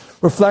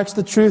reflects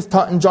the truth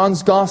taught in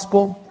John's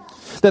Gospel,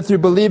 that through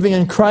believing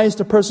in Christ,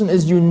 a person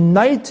is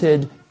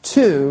united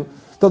to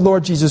the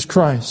Lord Jesus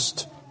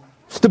Christ.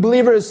 The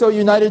believer is so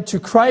united to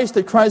Christ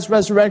that Christ's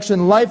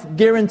resurrection life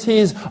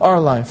guarantees our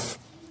life.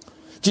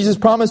 Jesus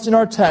promised in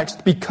our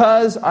text,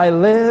 because I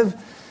live,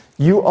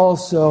 you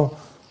also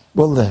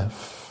will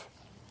live.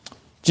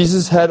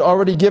 Jesus had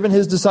already given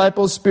his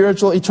disciples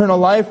spiritual eternal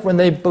life when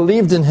they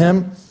believed in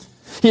him.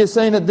 He is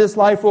saying that this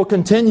life will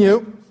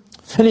continue.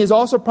 And he is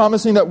also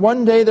promising that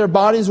one day their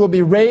bodies will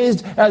be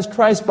raised as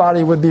Christ's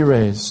body would be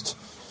raised.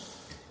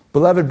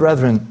 Beloved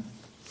brethren,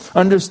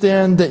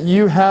 understand that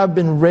you have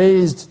been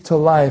raised to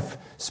life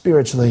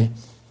spiritually.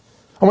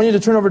 I want you to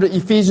turn over to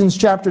Ephesians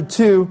chapter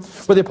 2,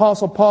 where the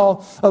Apostle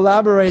Paul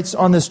elaborates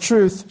on this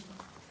truth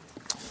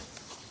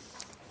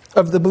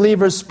of the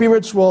believer's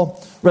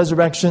spiritual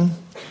resurrection.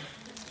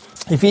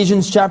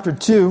 Ephesians chapter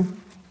 2.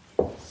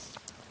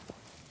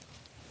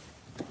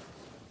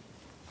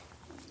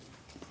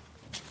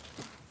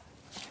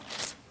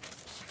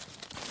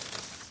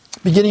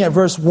 Beginning at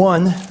verse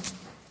 1,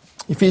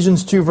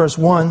 Ephesians 2 verse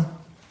 1,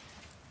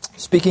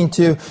 speaking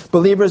to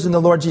believers in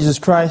the Lord Jesus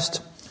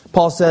Christ,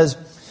 Paul says,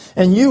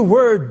 "And you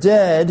were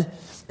dead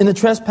in the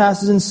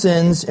trespasses and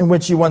sins in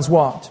which you once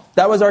walked."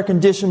 That was our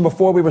condition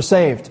before we were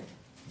saved,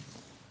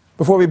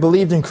 before we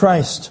believed in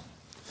Christ.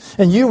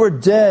 "And you were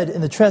dead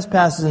in the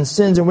trespasses and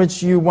sins in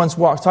which you once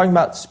walked." Talking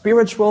about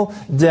spiritual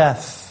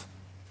death.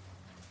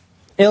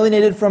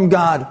 Alienated from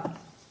God,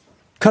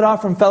 cut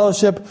off from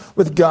fellowship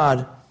with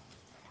God,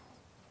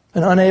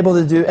 and unable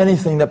to do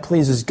anything that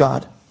pleases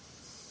God.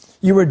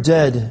 You were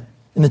dead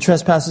in the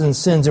trespasses and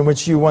sins in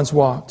which you once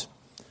walked,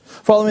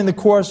 following the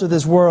course of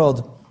this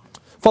world,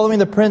 following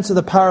the prince of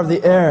the power of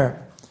the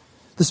air,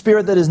 the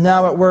spirit that is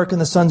now at work in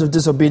the sons of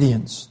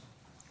disobedience,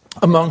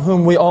 among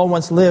whom we all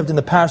once lived in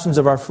the passions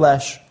of our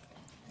flesh,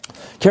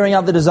 carrying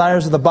out the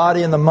desires of the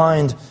body and the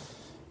mind,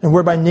 and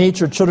were by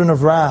nature children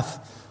of wrath,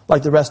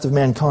 like the rest of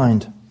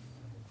mankind.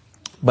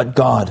 But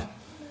God,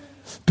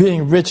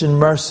 being rich in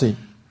mercy,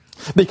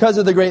 because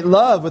of the great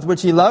love with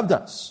which he loved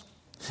us,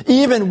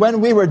 even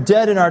when we were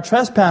dead in our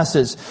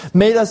trespasses,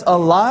 made us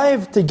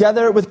alive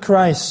together with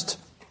Christ.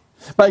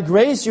 By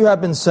grace you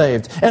have been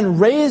saved, and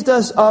raised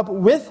us up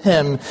with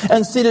him,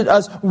 and seated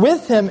us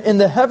with him in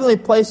the heavenly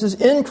places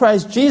in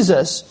Christ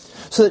Jesus,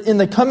 so that in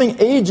the coming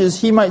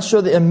ages he might show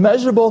the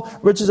immeasurable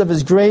riches of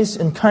his grace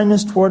and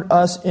kindness toward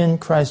us in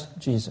Christ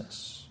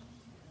Jesus.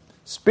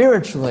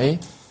 Spiritually,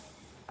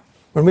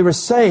 when we were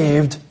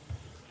saved,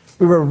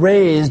 we were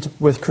raised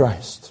with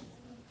Christ.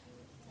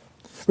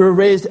 We were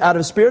raised out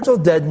of spiritual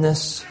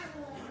deadness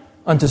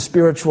unto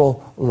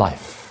spiritual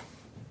life.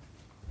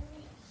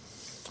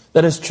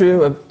 That is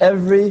true of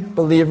every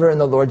believer in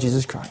the Lord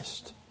Jesus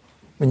Christ.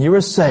 When you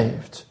were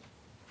saved,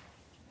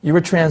 you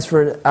were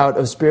transferred out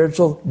of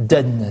spiritual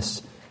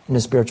deadness into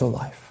spiritual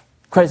life.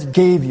 Christ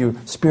gave you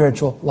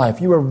spiritual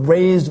life. You were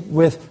raised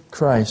with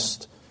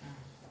Christ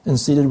and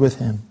seated with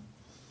him.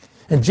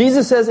 And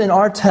Jesus says in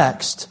our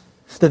text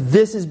that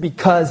this is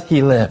because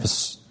he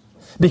lives.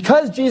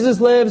 Because Jesus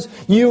lives,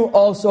 you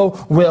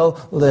also will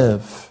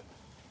live.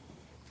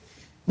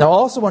 Now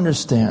also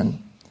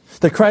understand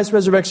that Christ's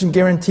resurrection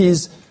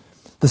guarantees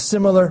the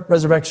similar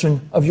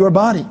resurrection of your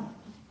body.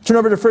 Turn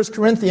over to 1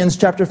 Corinthians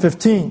chapter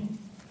 15.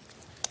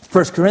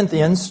 1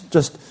 Corinthians,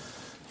 just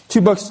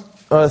three books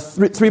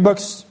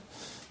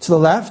to the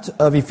left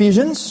of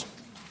Ephesians.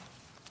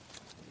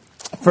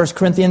 1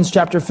 Corinthians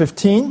chapter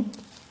 15,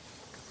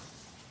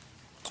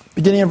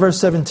 beginning in verse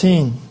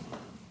 17.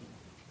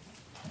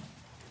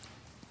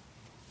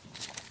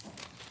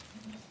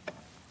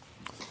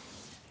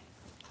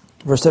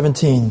 Verse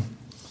 17,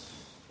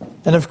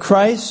 "And if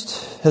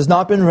Christ has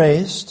not been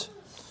raised,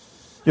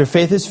 your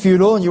faith is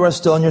futile and you are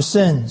still in your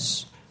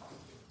sins.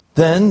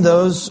 Then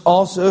those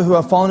also who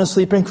have fallen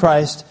asleep in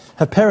Christ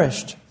have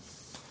perished.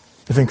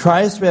 If in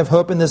Christ we have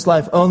hope in this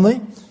life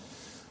only,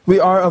 we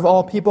are of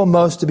all people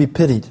most to be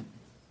pitied.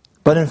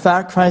 But in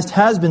fact Christ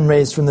has been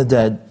raised from the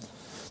dead,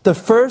 the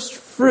first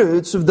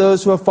fruits of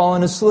those who have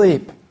fallen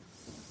asleep."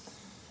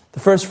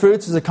 The first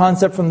fruits is a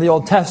concept from the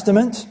Old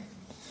Testament.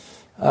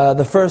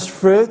 The first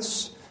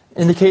fruits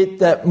indicate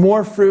that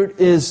more fruit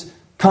is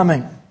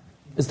coming.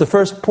 It's the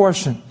first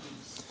portion.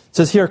 It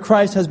says here,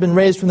 Christ has been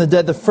raised from the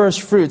dead, the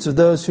first fruits of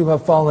those who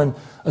have fallen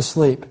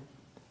asleep.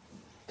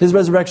 His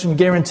resurrection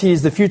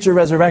guarantees the future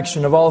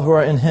resurrection of all who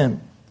are in him.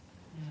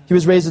 He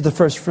was raised as the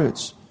first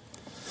fruits.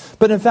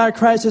 But in fact,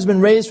 Christ has been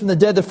raised from the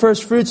dead, the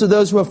first fruits of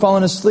those who have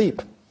fallen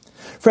asleep.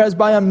 For as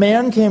by a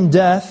man came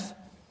death,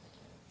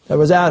 that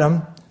was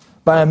Adam,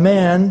 by a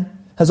man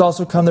has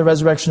also come the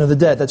resurrection of the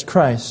dead, that's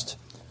Christ.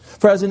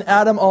 For as in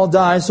Adam all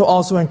die, so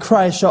also in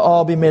Christ shall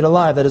all be made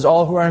alive. That is,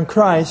 all who are in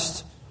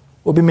Christ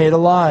will be made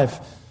alive.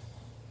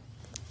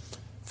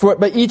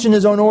 But each in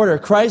his own order.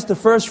 Christ the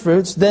first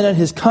fruits, then at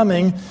his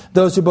coming,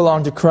 those who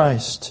belong to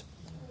Christ.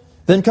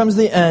 Then comes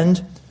the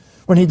end,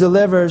 when he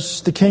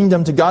delivers the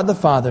kingdom to God the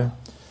Father,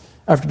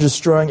 after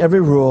destroying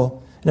every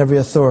rule and every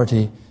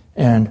authority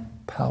and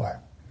power.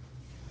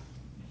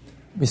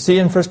 We see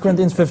in 1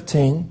 Corinthians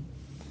 15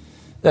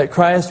 that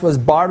Christ was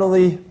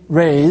bodily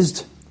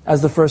raised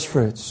as the first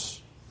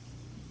fruits.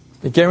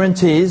 It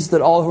guarantees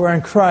that all who are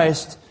in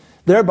Christ,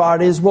 their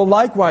bodies will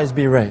likewise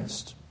be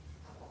raised.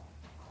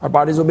 Our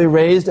bodies will be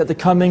raised at the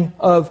coming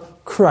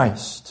of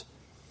Christ.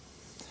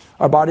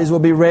 Our bodies will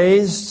be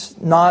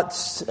raised not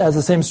as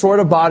the same sort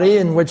of body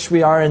in which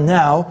we are in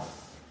now,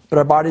 but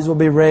our bodies will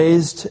be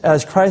raised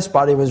as Christ's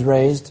body was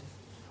raised.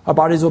 Our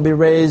bodies will be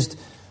raised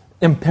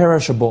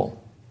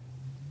imperishable,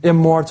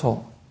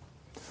 immortal.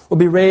 We'll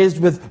be raised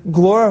with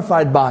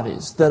glorified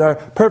bodies that are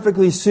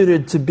perfectly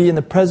suited to be in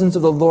the presence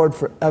of the Lord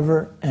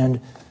forever and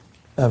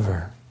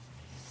ever.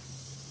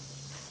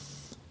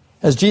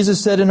 As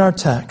Jesus said in our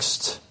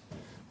text,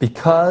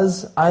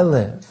 because I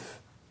live,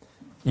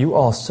 you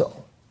also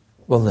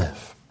will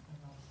live.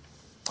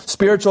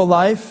 Spiritual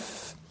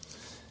life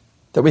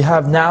that we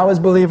have now as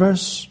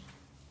believers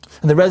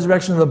and the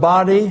resurrection of the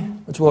body,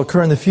 which will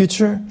occur in the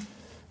future,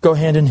 go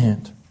hand in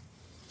hand.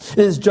 It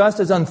is just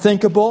as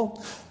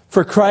unthinkable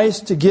for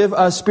Christ to give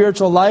us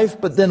spiritual life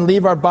but then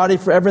leave our body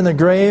forever in the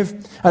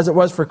grave as it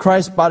was for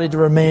Christ's body to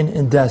remain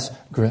in death's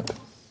grip.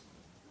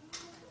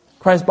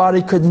 Christ's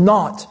body could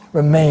not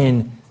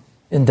remain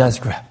in death's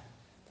grip.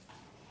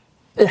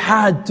 It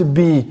had to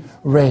be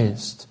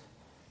raised.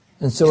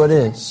 And so it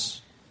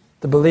is.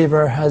 The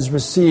believer has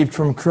received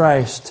from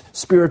Christ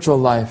spiritual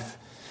life,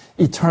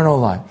 eternal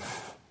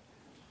life.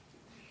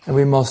 And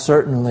we most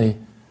certainly,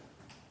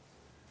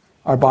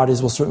 our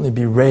bodies will certainly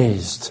be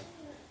raised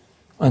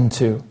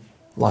unto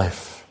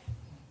life.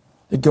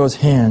 It goes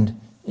hand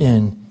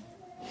in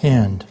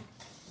hand.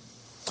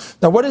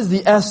 Now, what is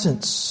the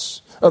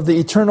essence of the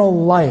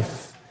eternal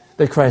life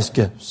that Christ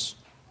gives?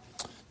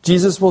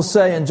 Jesus will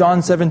say in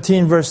John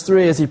 17, verse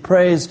 3, as he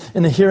prays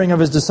in the hearing of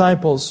his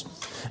disciples,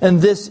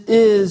 "And this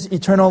is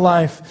eternal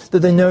life, that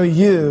they know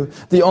you,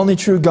 the only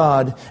true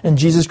God, and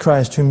Jesus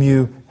Christ, whom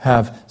you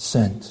have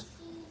sent."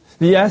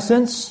 The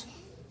essence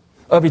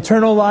of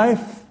eternal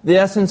life, the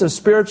essence of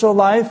spiritual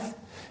life,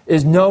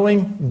 is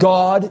knowing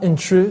God in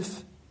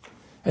truth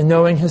and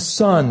knowing His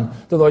Son,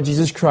 the Lord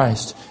Jesus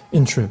Christ,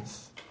 in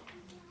truth.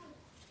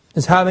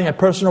 It's having a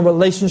personal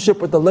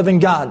relationship with the living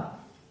God,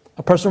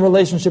 a personal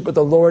relationship with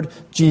the Lord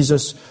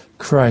Jesus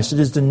Christ. It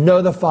is to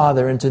know the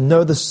Father and to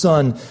know the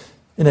Son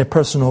in a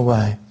personal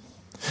way.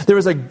 There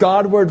is a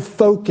Godward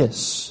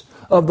focus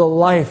of the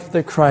life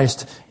that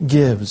Christ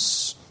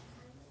gives.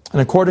 And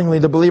accordingly,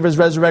 the believer's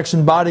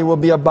resurrection body will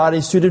be a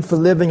body suited for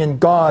living in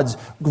God's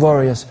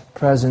glorious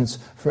presence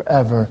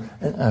forever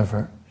and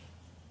ever.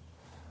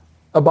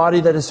 A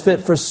body that is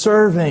fit for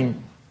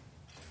serving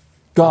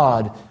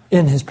God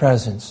in His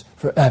presence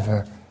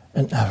forever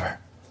and ever.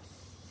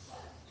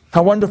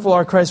 How wonderful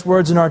are Christ's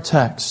words in our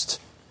text.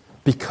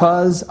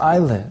 Because I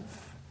live,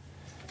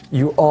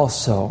 you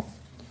also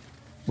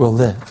will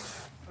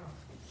live.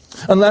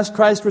 Unless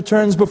Christ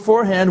returns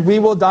beforehand, we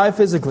will die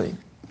physically.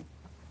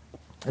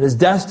 It is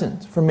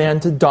destined for man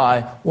to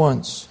die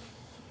once.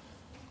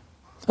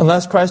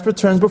 Unless Christ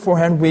returns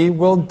beforehand, we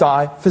will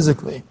die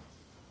physically.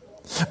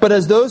 But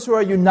as those who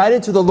are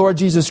united to the Lord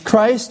Jesus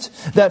Christ,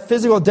 that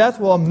physical death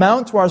will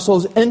amount to our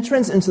soul's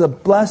entrance into the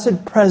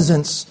blessed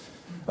presence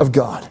of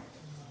God.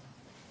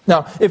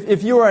 Now,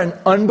 if you are an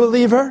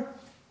unbeliever,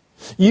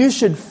 you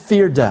should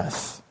fear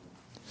death,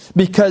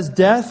 because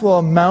death will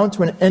amount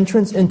to an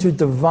entrance into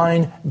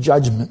divine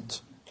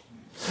judgment.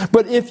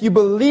 But if you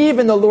believe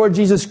in the Lord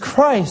Jesus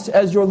Christ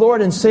as your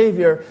Lord and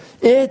Savior,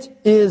 it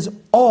is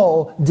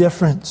all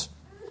different.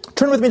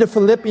 Turn with me to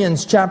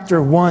Philippians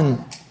chapter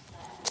 1.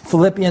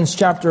 Philippians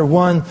chapter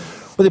 1,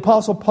 where the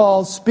Apostle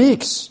Paul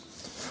speaks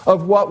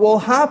of what will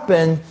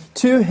happen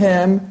to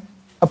him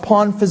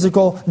upon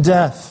physical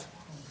death.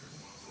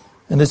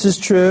 And this is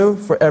true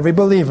for every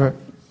believer.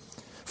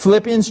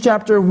 Philippians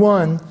chapter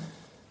 1,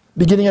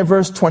 beginning at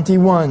verse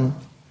 21.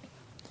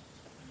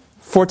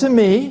 "For to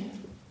me,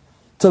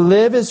 to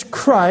live is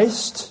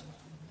Christ,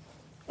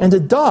 and to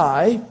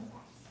die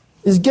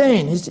is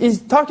gain." He's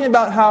talking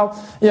about how,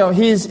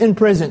 he's in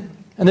prison,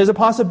 and there's a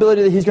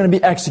possibility that he's going to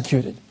be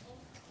executed.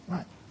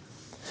 Right.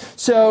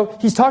 So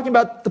he's talking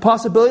about the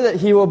possibility that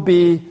he will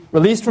be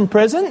released from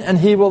prison, and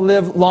he will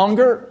live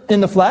longer in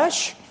the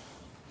flesh,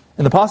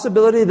 and the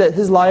possibility that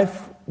his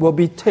life will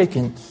be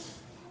taken.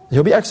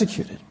 He'll be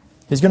executed.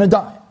 He's going to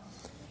die.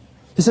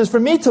 He says, "For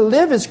me to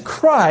live is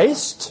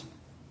Christ,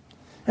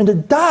 and to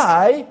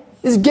die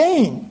is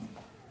gain.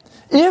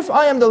 If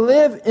I am to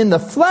live in the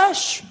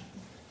flesh,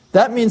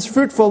 that means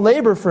fruitful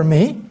labor for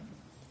me.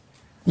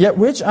 Yet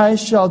which I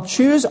shall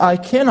choose I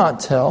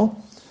cannot tell.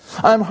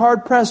 I am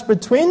hard pressed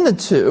between the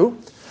two,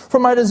 for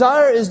my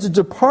desire is to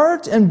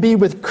depart and be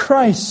with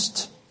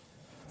Christ,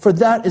 for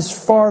that is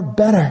far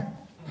better.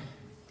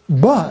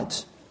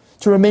 But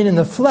to remain in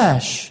the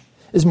flesh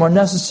is more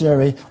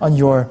necessary on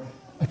your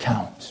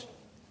account."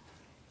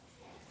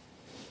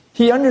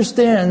 He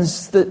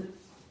understands that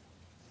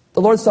the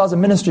Lord still has a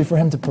ministry for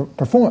him to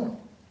perform.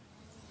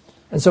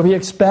 And so he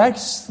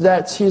expects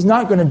that he's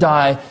not going to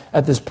die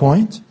at this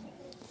point.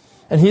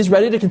 And he's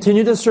ready to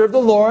continue to serve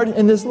the Lord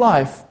in this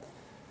life.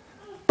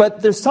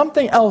 But there's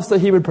something else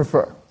that he would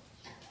prefer.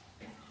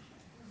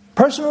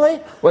 Personally,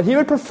 what he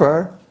would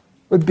prefer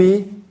would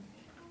be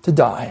to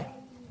die,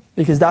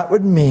 because that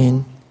would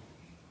mean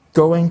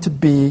going to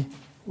be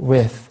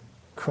with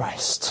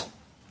Christ.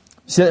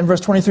 You see that in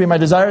verse 23, my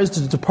desire is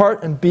to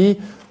depart and be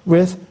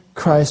with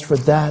Christ, for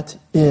that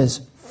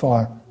is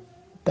far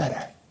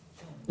better.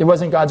 It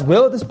wasn't God's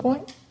will at this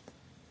point,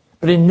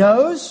 but he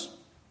knows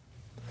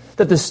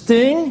that the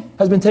sting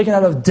has been taken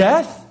out of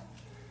death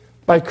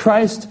by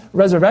Christ's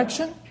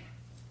resurrection.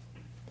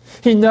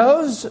 He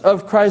knows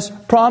of Christ's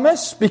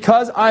promise,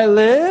 because I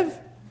live,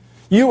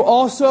 you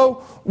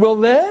also will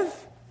live.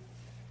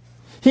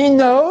 He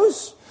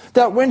knows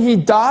that when he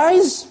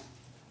dies,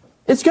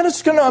 it's going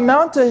to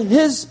amount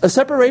to a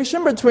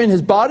separation between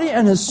his body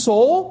and his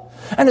soul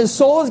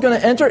is going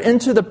to enter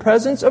into the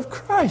presence of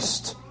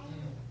Christ.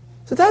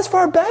 So that's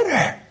far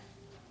better.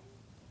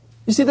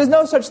 You see, there's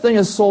no such thing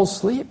as soul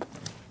sleep.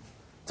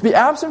 To be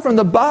absent from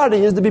the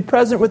body is to be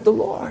present with the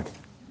Lord.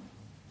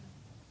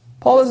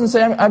 Paul doesn't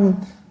say,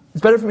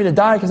 it's better for me to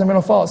die because I'm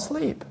going to fall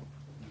asleep.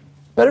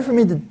 Better for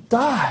me to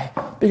die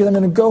because I'm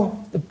going to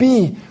go to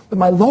be with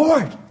my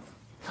Lord.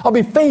 I'll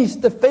be face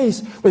to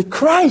face with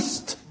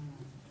Christ.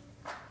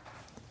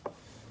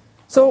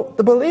 So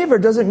the believer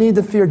doesn't need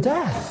to fear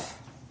death.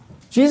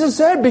 Jesus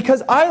said,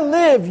 because I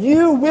live,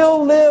 you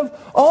will live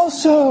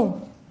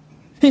also.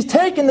 He's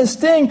taken the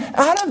sting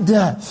out of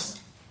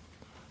death.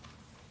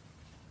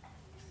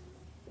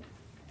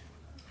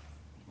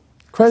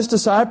 Christ's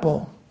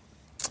disciple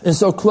is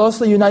so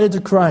closely united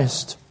to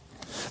Christ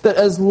that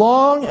as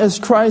long as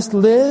Christ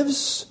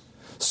lives,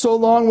 so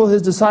long will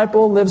his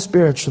disciple live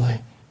spiritually.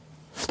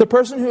 The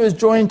person who is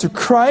joined to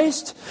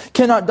Christ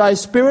cannot die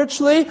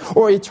spiritually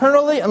or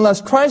eternally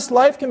unless Christ's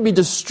life can be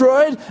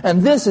destroyed,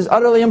 and this is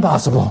utterly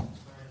impossible.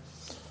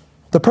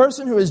 The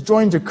person who is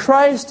joined to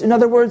Christ, in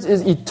other words,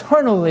 is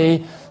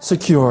eternally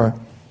secure.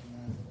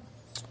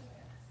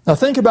 Now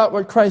think about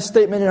what Christ's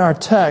statement in our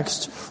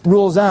text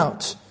rules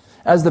out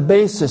as the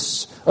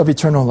basis of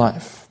eternal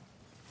life.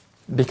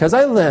 Because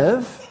I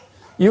live,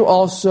 you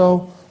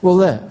also will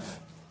live.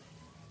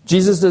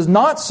 Jesus does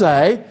not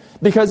say,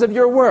 because of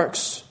your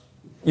works,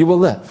 you will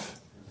live.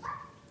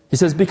 He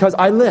says, because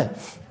I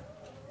live,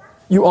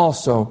 you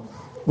also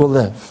will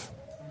live.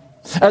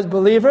 As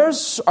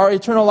believers, our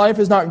eternal life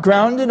is not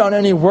grounded on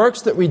any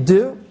works that we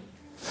do,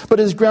 but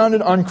is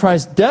grounded on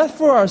Christ's death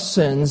for our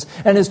sins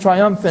and his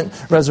triumphant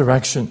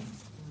resurrection.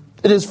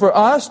 It is for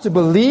us to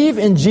believe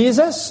in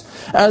Jesus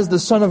as the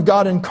Son of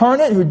God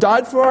incarnate who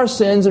died for our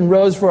sins and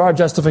rose for our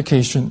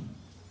justification.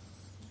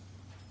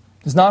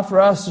 It's not for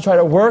us to try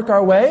to work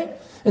our way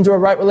into a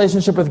right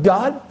relationship with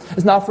God.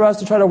 It's not for us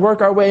to try to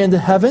work our way into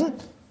heaven.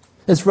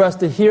 It's for us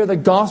to hear the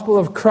gospel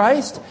of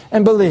Christ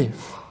and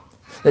believe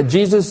that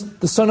Jesus,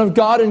 the Son of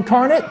God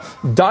incarnate,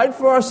 died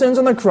for our sins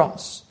on the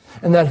cross,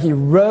 and that he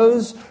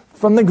rose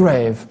from the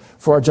grave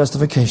for our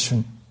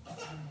justification.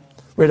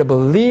 We're to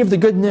believe the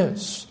good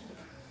news,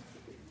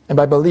 and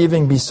by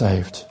believing, be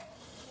saved.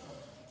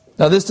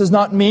 Now, this does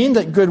not mean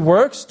that good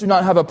works do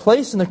not have a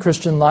place in the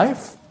Christian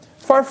life.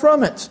 Far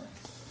from it.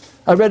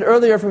 I read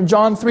earlier from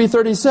John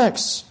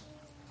 3:36.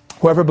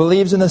 Whoever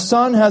believes in the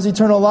Son has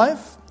eternal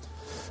life.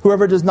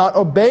 Whoever does not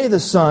obey the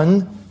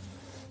Son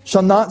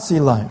shall not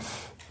see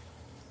life,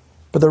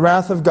 but the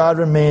wrath of God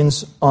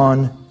remains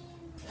on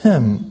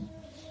him.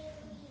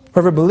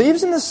 Whoever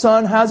believes in the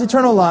Son has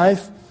eternal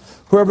life.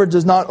 Whoever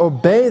does not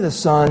obey the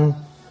Son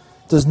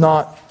does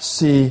not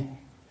see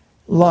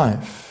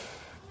life.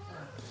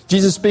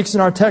 Jesus speaks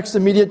in our text's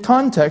immediate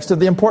context of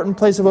the important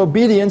place of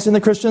obedience in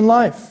the Christian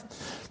life.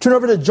 Turn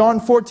over to John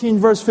 14,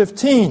 verse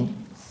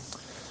 15.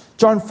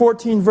 John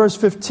 14, verse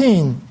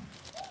 15.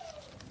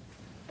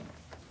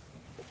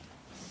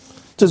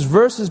 Just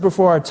verses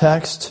before our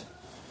text.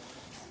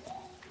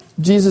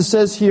 Jesus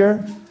says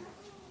here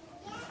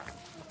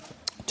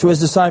to his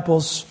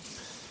disciples,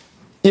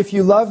 if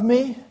you love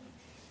me,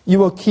 you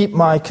will keep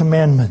my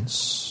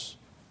commandments.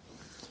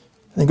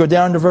 Then go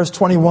down to verse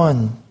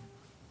 21.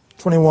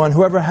 21.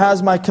 Whoever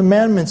has my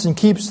commandments and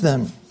keeps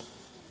them,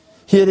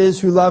 he it is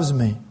who loves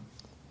me.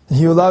 And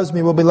he who loves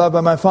me will be loved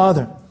by my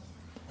Father.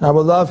 And I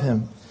will love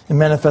him and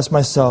manifest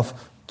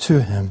myself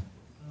to him.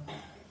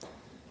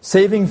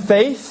 Saving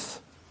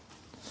faith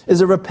is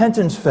a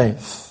repentant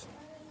faith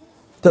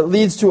that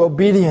leads to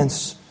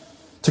obedience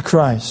to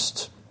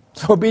Christ.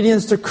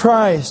 Obedience to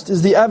Christ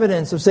is the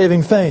evidence of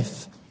saving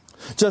faith.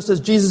 Just as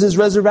Jesus'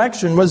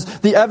 resurrection was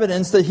the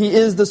evidence that he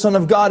is the Son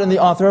of God and the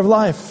author of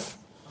life.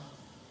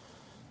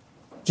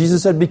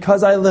 Jesus said,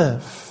 because I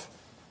live,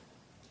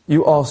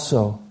 you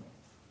also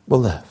will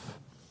live.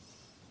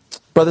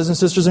 Brothers and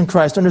sisters in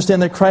Christ,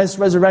 understand that Christ's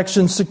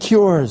resurrection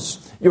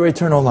secures your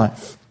eternal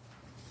life.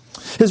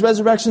 His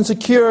resurrection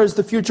secures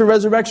the future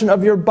resurrection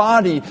of your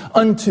body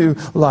unto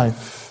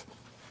life.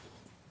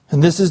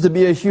 And this is to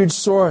be a huge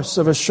source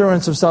of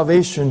assurance of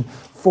salvation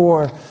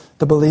for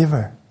the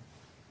believer.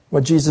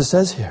 What Jesus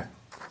says here.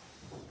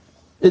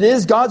 It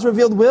is God's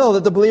revealed will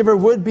that the believer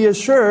would be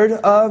assured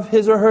of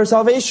his or her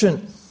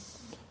salvation.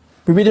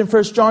 We read in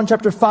 1 John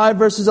chapter 5,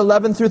 verses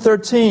 11 through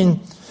 13,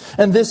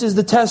 and this is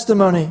the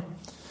testimony,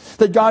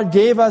 that God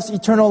gave us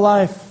eternal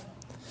life,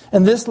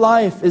 and this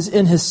life is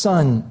in His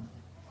Son.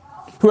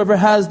 Whoever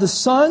has the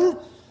Son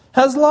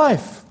has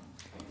life.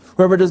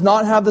 Whoever does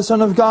not have the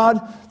Son of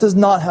God does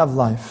not have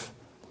life.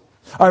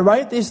 I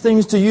write these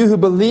things to you who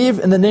believe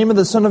in the name of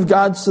the Son of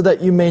God, so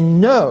that you may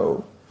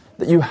know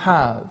that you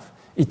have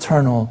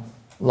eternal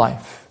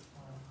life.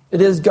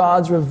 It is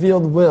God's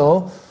revealed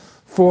will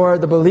for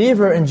the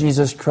believer in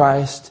Jesus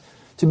Christ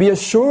to be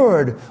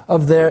assured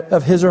of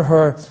his or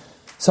her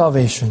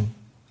salvation.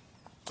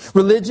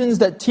 Religions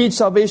that teach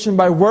salvation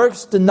by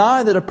works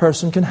deny that a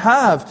person can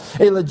have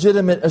a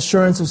legitimate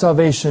assurance of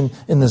salvation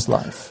in this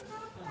life.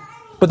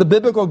 But the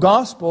biblical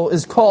gospel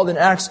is called in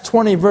Acts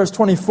 20, verse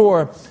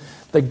 24,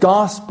 the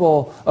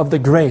gospel of the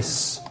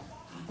grace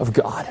of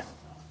God.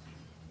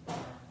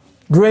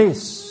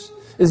 Grace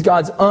is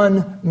God's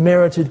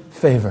unmerited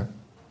favor,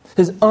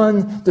 His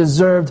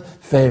undeserved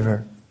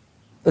favor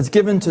that's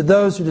given to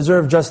those who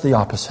deserve just the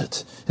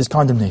opposite, His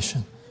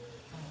condemnation.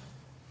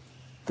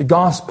 The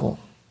gospel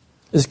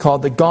is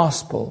called the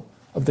gospel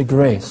of the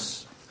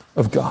grace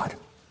of God.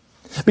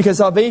 Because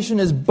salvation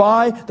is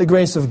by the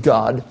grace of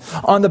God,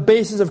 on the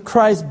basis of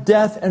Christ's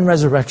death and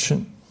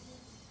resurrection,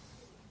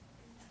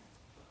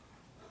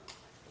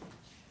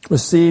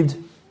 received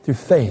through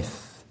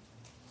faith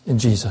in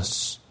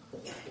Jesus.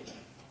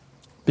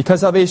 Because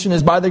salvation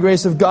is by the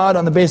grace of God,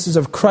 on the basis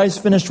of Christ's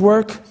finished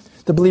work,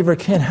 the believer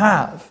can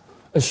have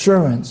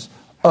assurance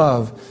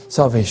of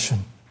salvation.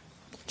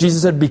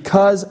 Jesus said,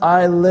 because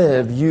I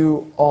live,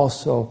 you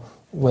also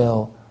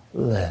will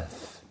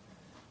live.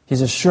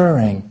 He's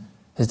assuring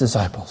His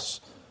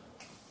disciples.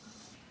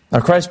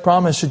 Now, Christ's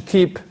promise should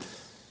keep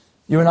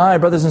you and I,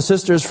 brothers and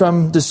sisters,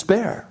 from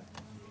despair.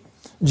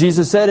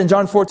 Jesus said in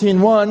John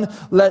 14:1,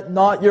 let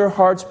not your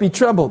hearts be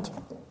troubled.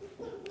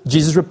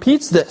 Jesus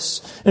repeats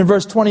this in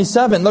verse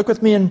 27. Look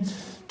with me in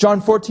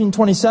John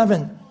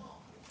 14:27.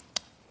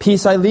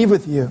 Peace I leave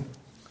with you.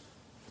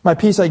 My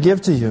peace I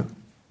give to you.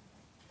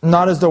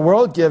 Not as the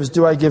world gives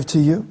do I give to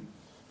you.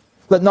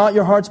 Let not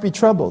your hearts be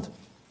troubled,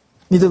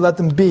 neither let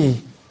them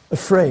be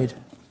afraid.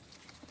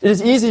 It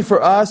is easy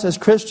for us as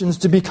Christians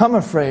to become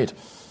afraid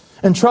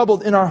and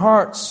troubled in our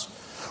hearts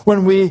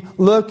when we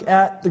look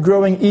at the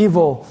growing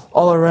evil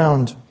all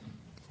around,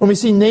 when we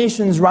see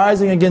nations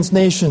rising against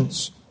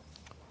nations,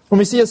 when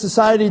we see a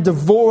society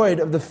devoid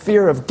of the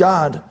fear of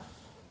God,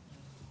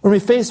 when we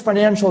face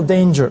financial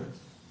danger,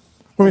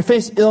 when we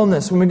face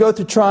illness, when we go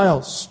through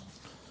trials,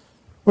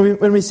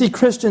 when we see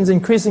Christians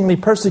increasingly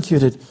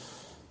persecuted,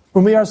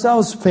 when we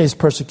ourselves face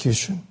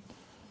persecution.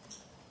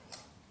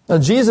 Now,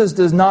 Jesus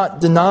does not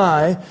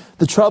deny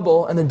the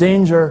trouble and the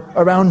danger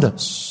around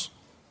us.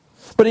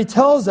 But He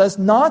tells us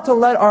not to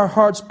let our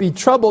hearts be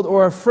troubled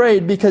or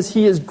afraid, because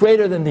He is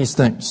greater than these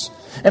things,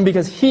 and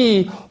because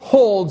He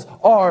holds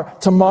our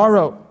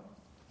tomorrow.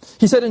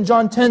 He said in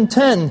John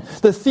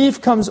 10:10, the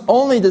thief comes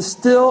only to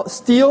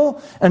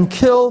steal and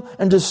kill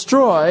and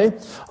destroy.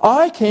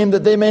 I came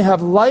that they may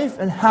have life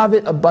and have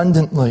it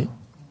abundantly.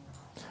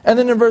 And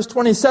then in verse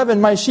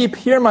 27, my sheep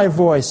hear my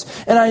voice,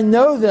 and I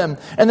know them,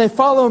 and they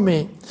follow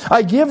me.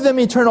 I give them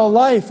eternal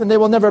life, and they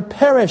will never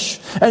perish,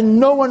 and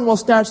no one will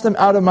snatch them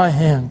out of my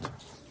hand.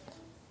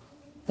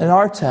 In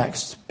our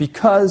text,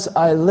 because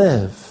I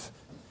live,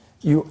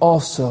 you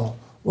also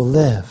will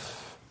live.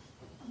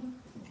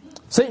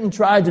 Satan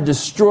tried to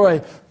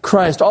destroy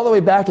Christ all the way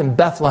back in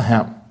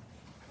Bethlehem,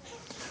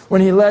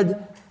 when he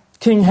led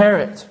King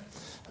Herod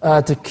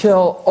to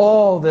kill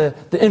all the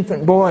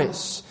infant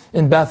boys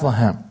in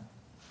Bethlehem.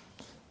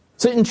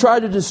 Satan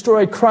tried to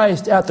destroy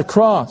Christ at the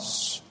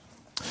cross.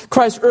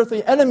 Christ's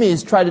earthly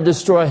enemies tried to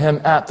destroy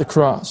Him at the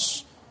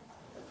cross.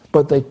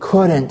 But they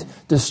couldn't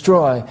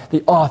destroy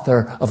the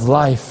author of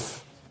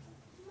life.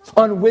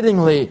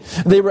 Unwittingly,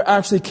 they were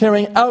actually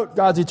carrying out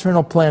God's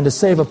eternal plan to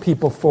save a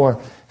people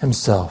for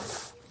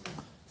Himself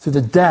through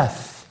the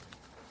death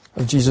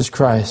of Jesus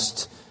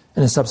Christ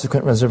and His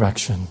subsequent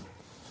resurrection.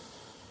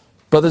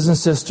 Brothers and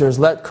sisters,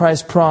 let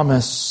Christ's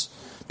promise,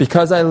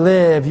 because I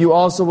live, you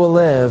also will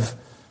live,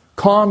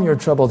 calm your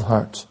troubled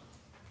heart.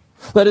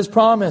 Let His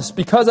promise,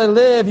 because I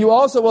live, you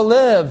also will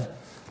live,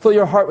 fill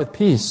your heart with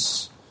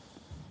peace.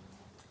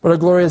 What a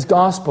glorious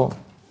gospel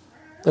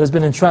that has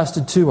been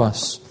entrusted to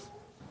us.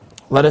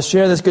 Let us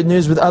share this good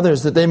news with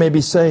others that they may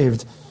be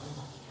saved.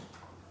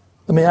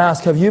 Let me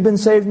ask, have you been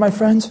saved, my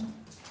friend?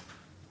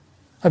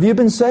 Have you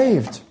been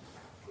saved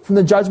from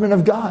the judgment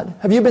of God?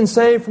 Have you been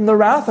saved from the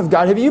wrath of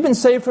God? Have you been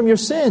saved from your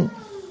sin?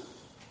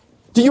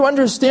 Do you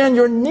understand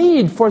your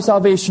need for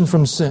salvation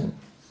from sin?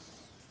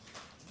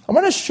 I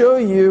want to show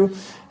you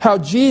how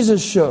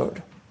Jesus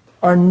showed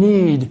our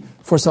need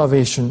for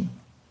salvation.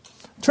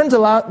 Turn to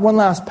one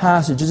last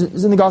passage.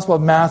 It's in the Gospel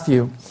of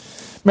Matthew.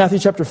 Matthew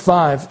chapter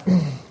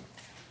 5.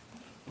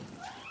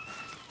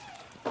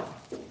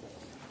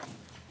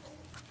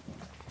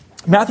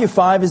 Matthew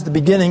 5 is the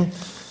beginning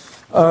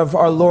of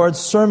our Lord's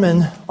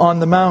Sermon on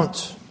the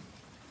Mount.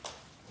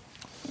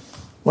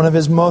 One of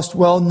His most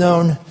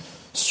well-known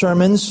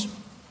sermons.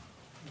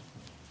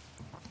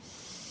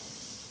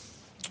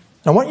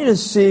 I want you to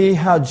see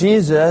how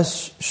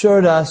Jesus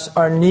showed us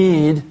our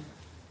need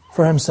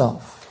for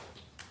himself,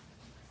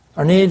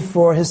 our need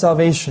for his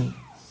salvation,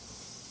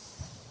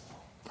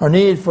 our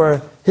need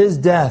for his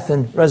death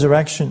and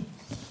resurrection.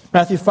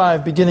 Matthew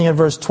 5, beginning at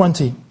verse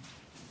 20.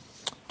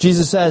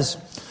 Jesus says,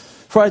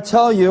 "For I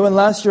tell you,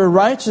 unless your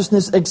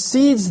righteousness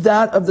exceeds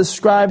that of the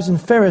scribes and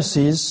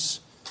Pharisees,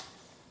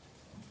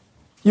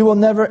 you will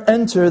never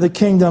enter the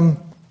kingdom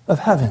of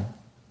heaven."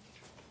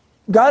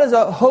 God is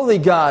a holy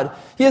God.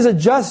 He is a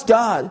just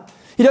God.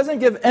 He doesn't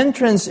give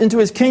entrance into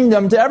his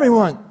kingdom to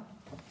everyone.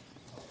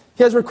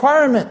 He has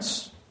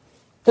requirements.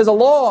 He has a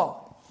law.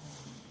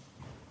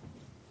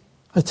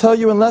 I tell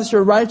you, unless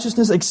your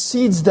righteousness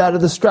exceeds that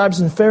of the scribes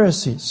and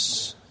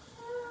Pharisees,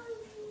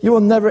 you will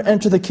never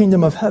enter the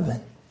kingdom of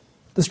heaven.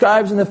 The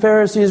scribes and the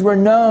Pharisees were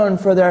known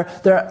for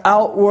their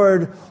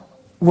outward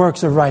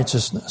works of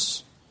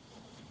righteousness.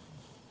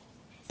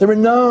 They were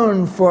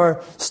known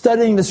for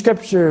studying the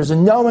Scriptures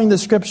and knowing the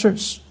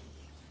Scriptures.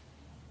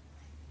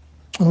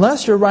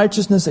 Unless your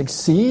righteousness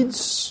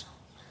exceeds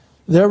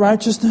their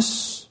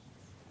righteousness,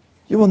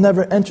 you will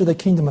never enter the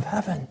kingdom of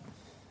heaven.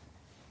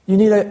 You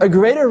need a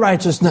greater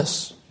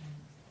righteousness,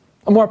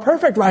 a more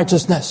perfect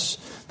righteousness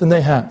than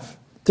they have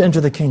to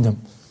enter the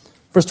kingdom.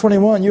 Verse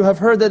 21, "You have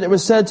heard that it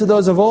was said to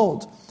those of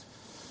old,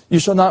 'You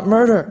shall not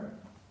murder.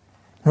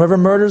 Whoever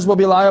murders will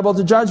be liable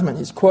to judgment.'"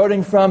 He's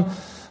quoting from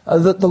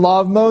the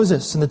law of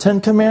Moses and the Ten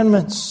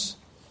Commandments.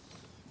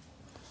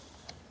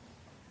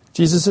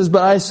 Jesus says,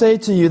 "But I say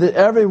to you that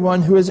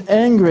everyone who is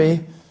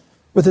angry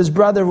with his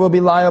brother will be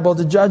liable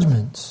to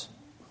judgment.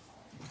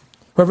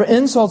 Whoever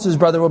insults his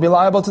brother will be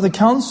liable to the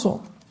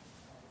council.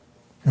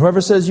 And whoever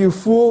says, 'You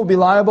fool,' will be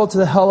liable to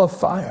the hell of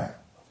fire."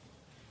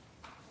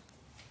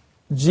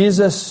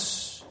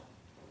 Jesus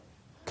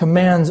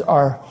commands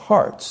our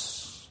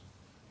hearts.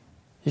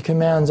 He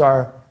commands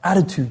our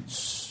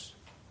attitudes.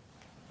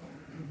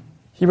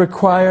 He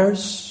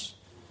requires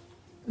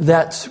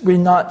that we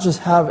not just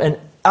have an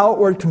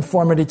outward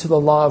conformity to the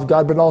law of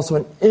God, but also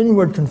an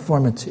inward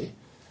conformity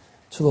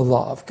to the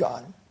law of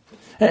God.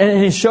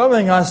 And he's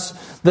showing us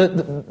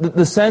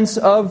the sense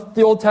of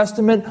the Old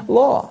Testament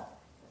law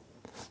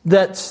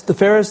that the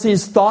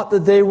Pharisees thought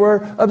that they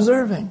were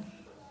observing.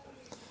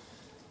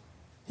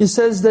 He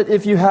says that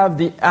if you have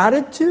the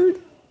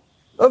attitude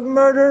of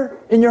murder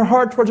in your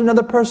heart towards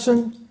another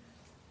person,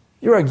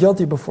 you are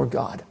guilty before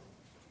God.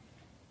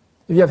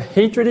 If you have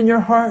hatred in your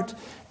heart,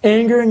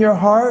 anger in your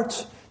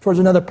heart towards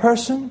another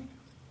person,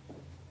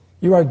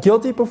 you are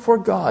guilty before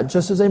God,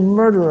 just as a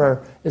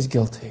murderer is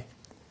guilty.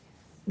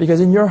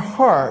 Because in your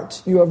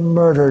heart, you have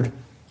murdered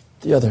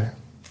the other.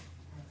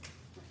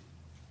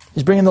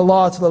 He's bringing the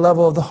law to the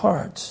level of the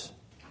heart.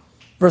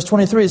 Verse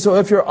 23, "So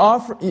if you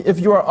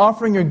are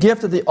offering your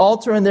gift at the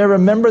altar and there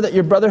remember that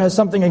your brother has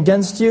something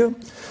against you,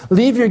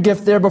 leave your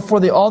gift there before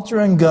the altar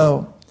and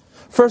go.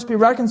 First be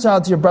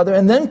reconciled to your brother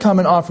and then come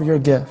and offer your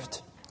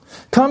gift.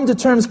 Come to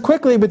terms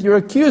quickly with your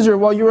accuser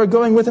while you are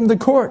going with him to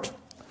court,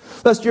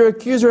 lest your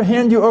accuser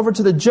hand you over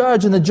to the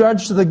judge and the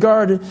judge to the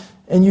guard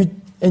and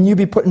you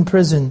be put in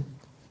prison.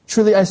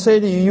 Truly I say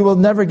to you, you will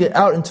never get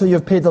out until you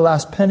have paid the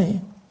last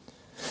penny.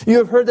 You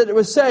have heard that it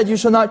was said, 'You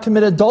shall not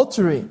commit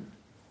adultery.'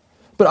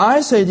 But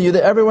I say to you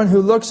that everyone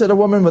who looks at a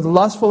woman with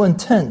lustful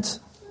intent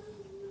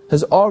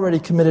has already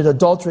committed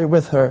adultery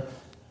with her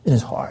in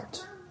his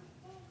heart."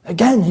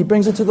 Again, he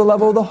brings it to the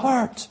level of the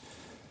heart.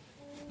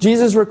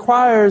 Jesus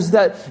requires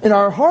that in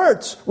our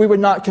hearts we would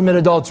not commit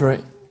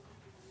adultery.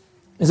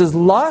 He says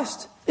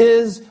lust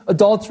is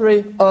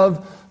adultery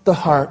of the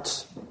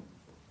heart.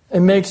 It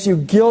makes you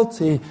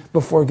guilty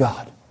before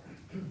God.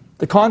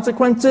 The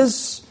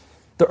consequences,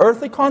 the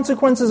earthly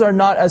consequences, are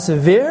not as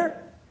severe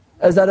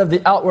as that of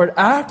the outward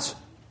act,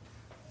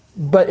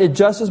 but it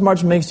just as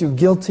much makes you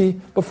guilty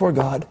before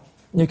God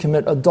when you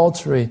commit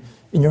adultery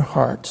in your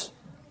heart.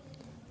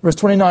 Verse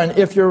 29,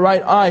 "If your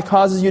right eye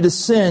causes you to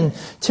sin,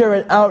 tear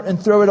it out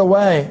and throw it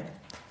away.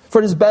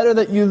 For it is better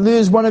that you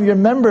lose one of your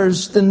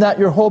members than that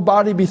your whole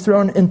body be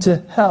thrown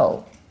into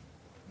hell."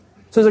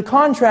 So there's a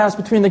contrast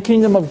between the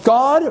kingdom of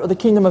God, or the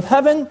kingdom of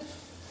heaven,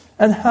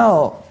 and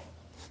hell.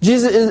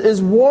 Jesus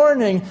is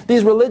warning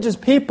these religious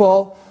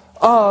people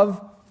of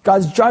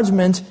God's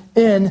judgment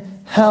in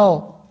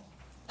hell.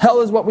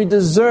 Hell is what we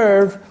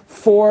deserve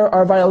for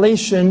our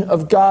violation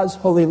of God's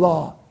holy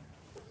law.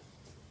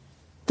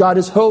 God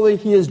is holy,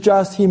 He is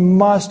just, He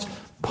must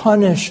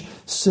punish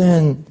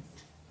sin.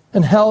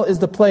 And hell is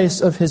the place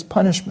of His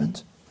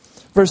punishment.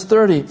 Verse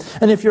 30,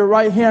 "And if your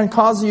right hand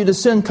causes you to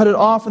sin, cut it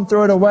off and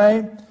throw it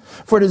away.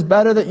 For it is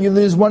better that you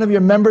lose one of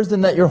your members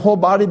than that your whole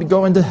body be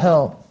go into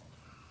hell.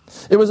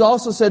 It was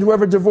also said,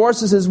 whoever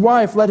divorces his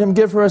wife, let him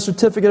give her a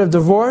certificate of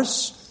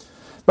divorce.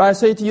 But I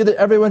say to you that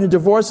everyone who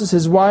divorces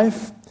his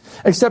wife,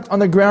 except on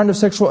the ground of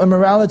sexual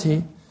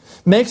immorality,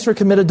 makes her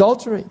commit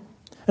adultery.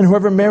 And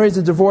whoever marries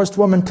a divorced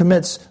woman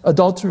commits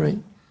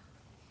adultery.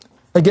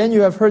 Again,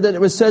 you have heard that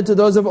it was said to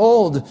those of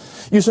old,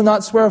 'You shall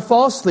not swear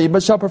falsely,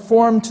 but shall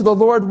perform to the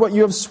Lord what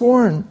you have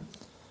sworn.'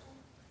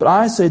 But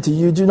I say to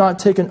you, do not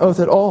take an oath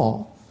at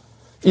all,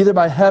 either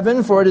by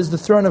heaven, for it is the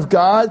throne of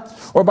God,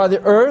 or by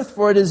the earth,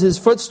 for it is his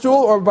footstool,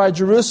 or by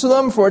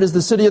Jerusalem, for it is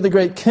the city of the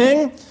great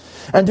king.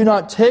 And do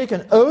not take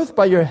an oath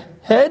by your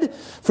head,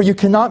 for you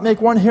cannot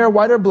make one hair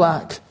white or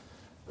black.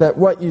 Let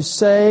what you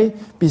say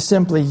be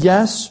simply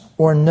yes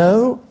or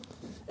no.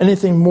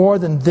 Anything more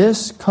than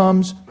this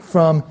comes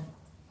from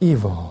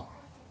evil.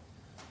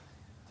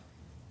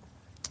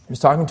 He was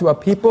talking to a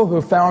people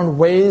who found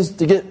ways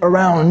to get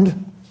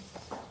around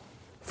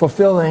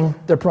fulfilling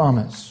their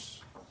promise,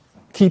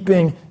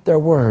 keeping their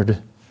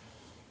word.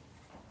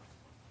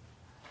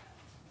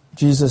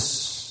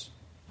 Jesus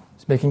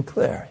is making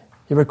clear.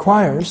 He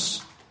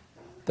requires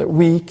that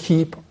we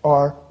keep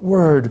our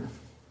word.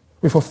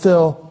 We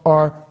fulfill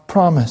our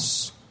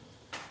promise.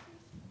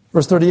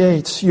 Verse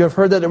 38, you have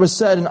heard that it was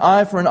said, an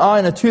eye for an eye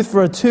and a tooth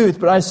for a tooth.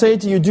 But I say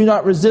to you, do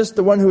not resist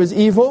the one who is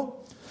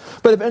evil.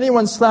 But if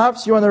anyone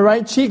slaps you on the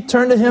right cheek,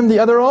 turn to him the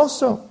other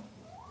also.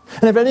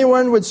 And if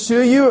anyone would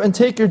sue you and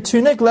take your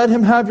tunic, let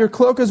him have your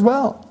cloak as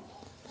well.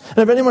 And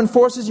if anyone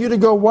forces you to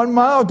go 1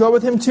 mile, go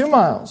with him 2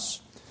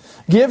 miles.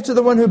 Give to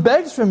the one who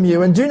begs from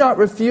you, and do not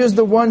refuse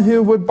the one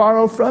who would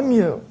borrow from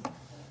you.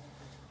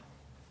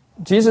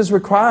 Jesus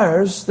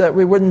requires that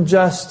we wouldn't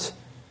just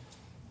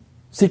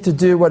seek to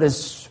do what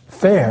is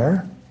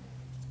fair.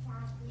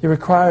 He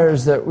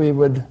requires that we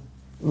would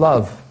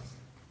love,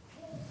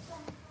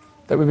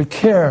 that we would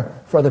care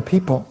for other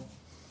people.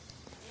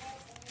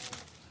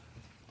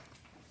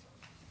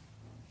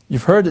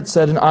 You've heard it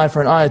said, an eye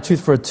for an eye, a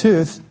tooth for a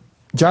tooth,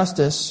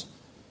 justice.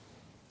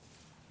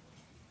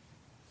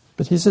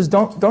 But he says,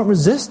 don't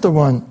resist the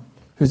one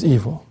who's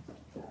evil.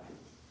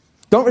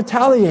 Don't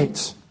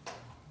retaliate.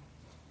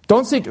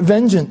 Don't seek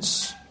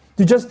vengeance.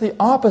 Do just the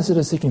opposite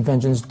of seeking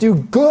vengeance. Do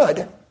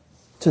good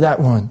to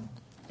that one.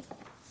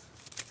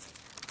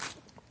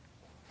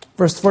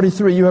 Verse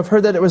 43, you have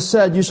heard that it was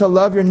said, you shall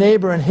love your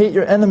neighbor and hate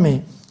your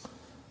enemy.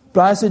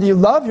 But I say to you,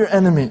 love your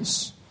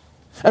enemies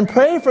and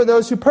pray for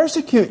those who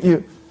persecute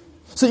you,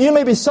 so you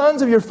may be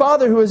sons of your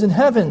Father who is in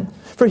heaven.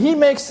 For he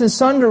makes his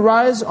sun to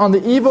rise on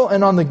the evil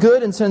and on the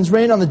good, and sends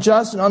rain on the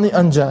just and on the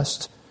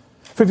unjust.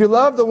 For if you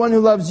love the one who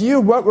loves you,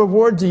 what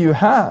reward do you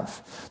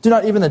have? Do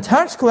not even the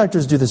tax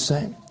collectors do the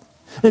same?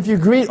 And if you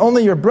greet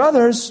only your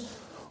brothers,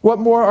 what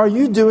more are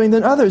you doing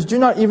than others? Do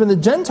not even the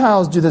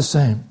Gentiles do the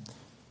same?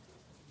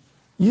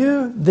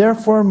 You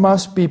therefore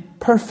must be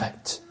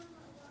perfect,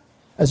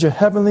 as your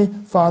heavenly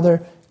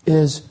Father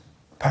is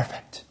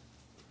perfect.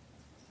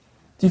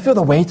 Do you feel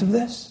the weight of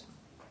this?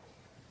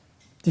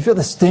 Do you feel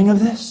the sting of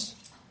this?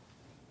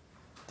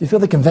 Do you feel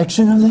the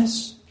conviction of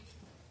this?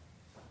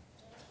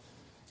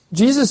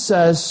 Jesus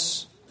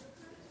says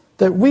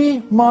that we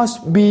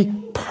must be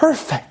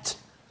perfect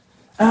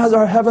as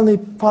our Heavenly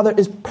Father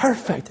is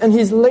perfect. And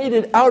He's laid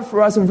it out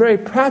for us in very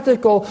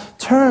practical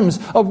terms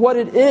of what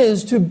it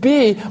is to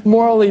be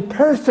morally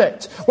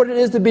perfect, what it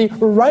is to be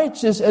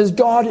righteous as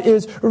God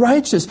is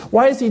righteous.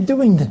 Why is He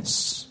doing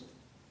this?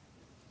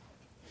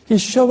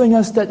 He's showing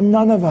us that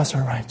none of us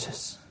are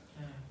righteous.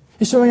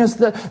 He's showing us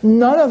that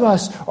none of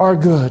us are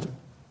good.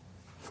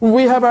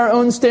 We have our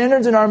own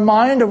standards in our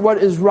mind of what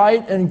is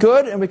right and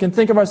good, and we can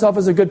think of ourselves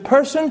as a good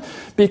person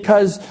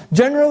because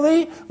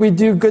generally we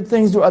do good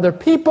things to other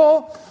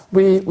people,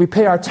 we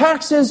pay our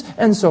taxes,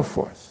 and so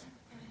forth.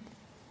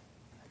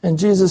 And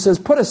Jesus says,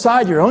 put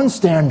aside your own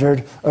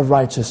standard of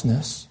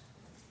righteousness.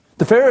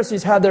 The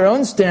Pharisees had their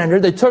own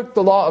standard. They took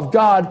the law of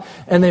God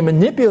and they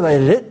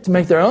manipulated it to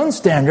make their own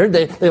standard.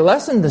 They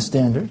lessened the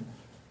standard.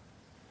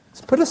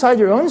 So put aside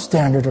your own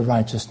standard of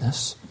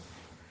righteousness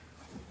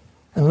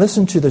and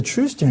listen to the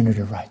true standard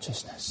of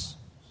righteousness.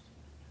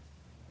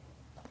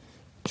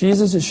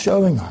 Jesus is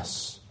showing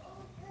us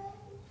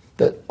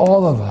that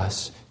all of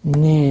us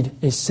need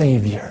a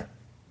Savior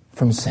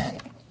from sin.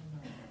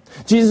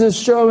 Jesus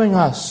is showing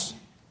us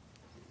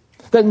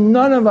that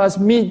none of us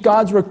meet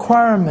God's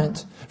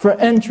requirement for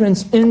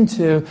entrance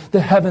into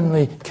the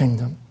heavenly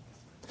kingdom.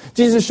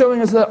 Jesus is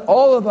showing us that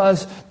all of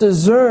us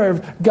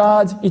deserve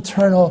God's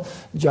eternal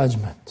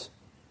judgment.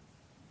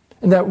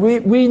 And that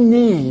we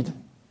need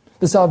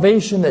the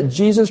salvation that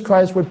Jesus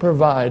Christ would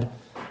provide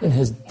in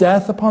His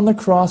death upon the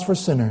cross for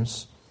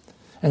sinners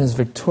and His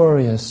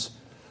victorious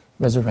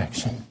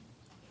resurrection.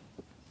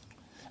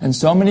 And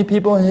so many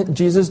people in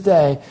Jesus'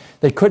 day,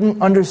 they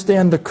couldn't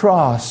understand the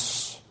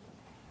cross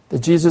that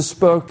Jesus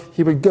spoke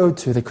He would go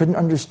to. They couldn't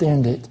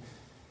understand it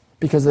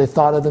because they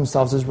thought of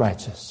themselves as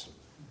righteous.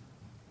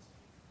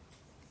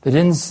 They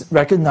didn't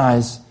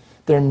recognize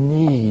their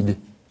need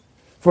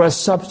for a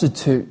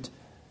substitute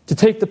to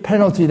take the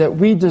penalty that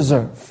we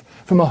deserve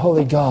from a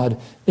holy God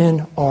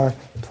in our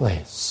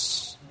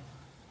place.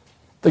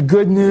 The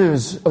good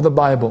news of the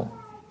Bible,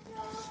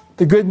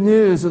 the good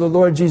news of the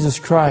Lord Jesus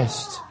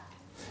Christ,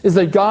 is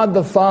that God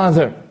the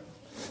Father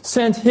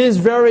sent His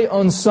very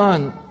own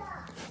Son,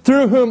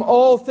 through whom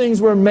all things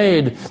were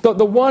made,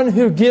 the one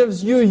who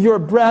gives you your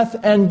breath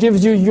and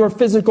gives you your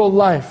physical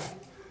life.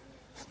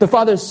 The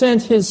Father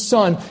sent His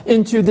Son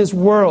into this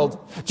world.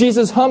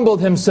 Jesus humbled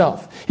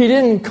Himself. He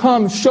didn't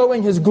come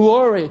showing His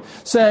glory,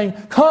 saying,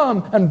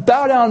 come and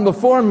bow down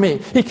before me.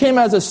 He came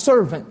as a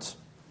servant.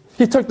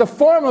 He took the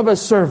form of a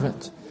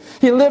servant.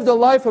 He lived a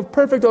life of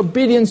perfect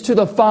obedience to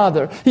the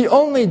Father. He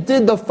only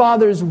did the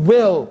Father's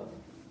will.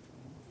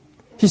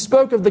 He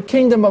spoke of the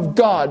kingdom of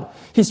God.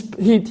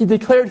 He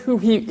declared who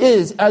He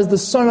is as the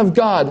Son of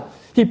God.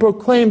 He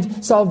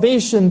proclaimed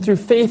salvation through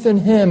faith in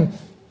Him.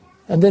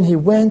 And then He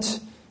went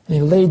and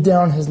He laid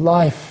down His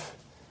life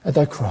at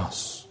that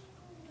cross.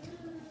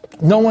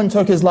 No one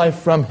took His life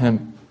from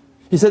Him.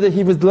 He said that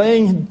He was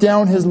laying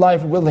down His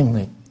life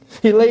willingly.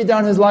 He laid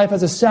down His life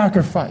as a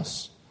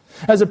sacrifice,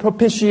 as a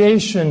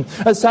propitiation,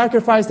 a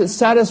sacrifice that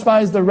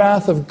satisfies the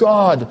wrath of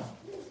God,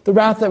 the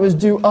wrath that was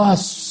due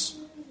us.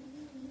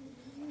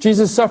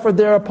 Jesus suffered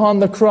there upon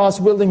the cross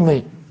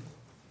willingly.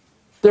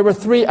 There were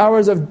 3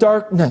 hours of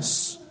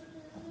darkness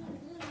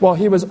while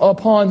He was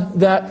upon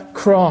that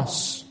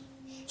cross.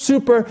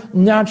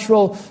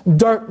 Supernatural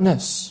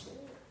darkness.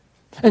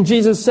 And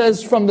Jesus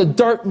says from the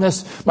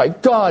darkness, my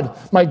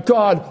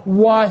God,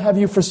 why have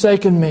you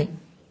forsaken me?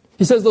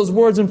 He says those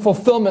words in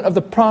fulfillment of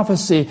the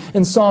prophecy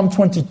in Psalm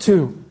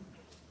 22.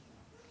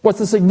 What's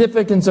the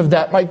significance of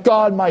that? My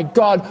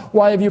God,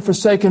 why have you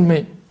forsaken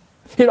me?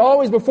 He had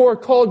always before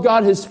called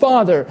God His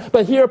Father,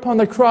 but here upon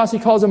the cross He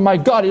calls Him my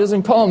God. He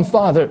doesn't call Him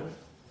Father.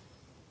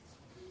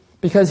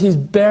 Because He's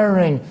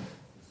bearing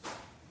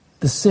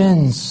the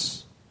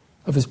sins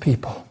of His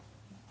people.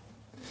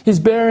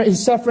 He's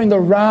suffering the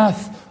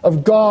wrath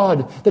of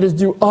God that is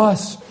due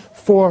us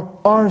for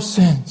our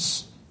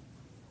sins.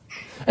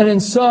 And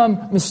in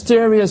some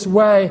mysterious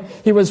way,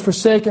 He was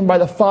forsaken by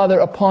the Father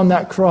upon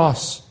that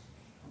cross.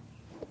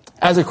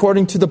 As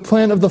according to the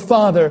plan of the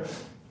Father,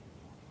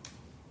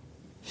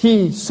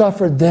 He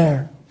suffered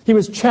there. He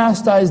was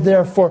chastised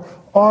there for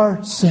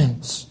our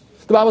sins.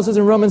 The Bible says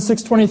in Romans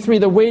 6:23,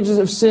 the wages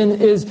of sin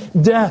is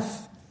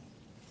death.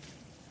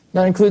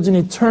 That includes an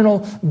eternal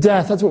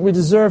death. That's what we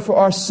deserve for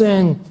our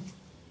sin.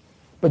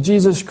 But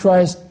Jesus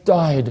Christ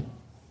died.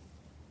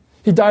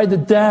 He died the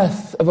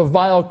death of a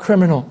vile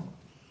criminal.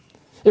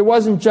 It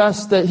wasn't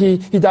just that He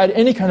died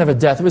any kind of a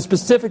death. It was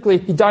specifically,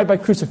 He died by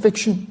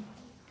crucifixion.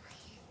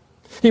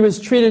 He was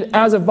treated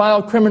as a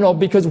vile criminal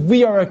because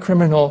we are a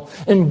criminal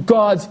in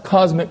God's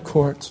cosmic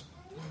court.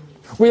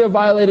 We have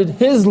violated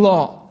His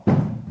law.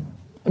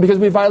 And because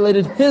we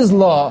violated His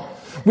law,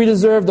 we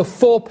deserve the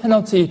full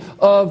penalty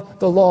of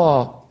the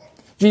law.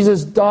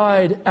 Jesus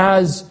died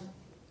as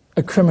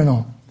a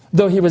criminal,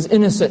 though He was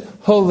innocent,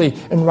 holy,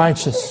 and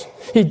righteous.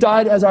 He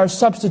died as our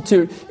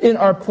substitute in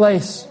our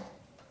place,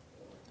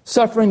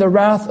 suffering the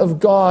wrath of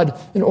God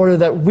in order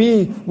that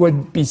we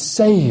would be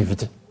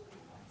saved.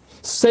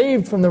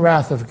 Saved from the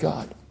wrath of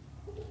God.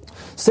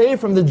 Saved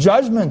from the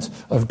judgment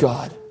of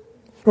God.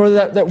 In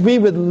order that we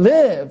would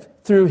live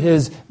through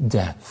His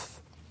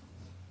death.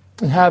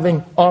 And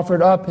having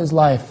offered up His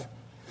life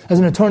as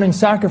an atoning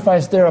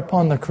sacrifice there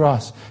upon the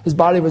cross, His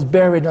body was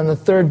buried. On the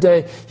 3rd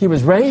day, He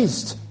was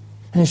raised.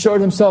 And He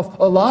showed Himself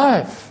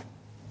alive.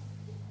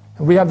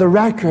 And we have the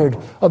record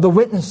of the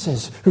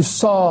witnesses who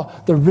saw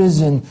the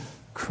risen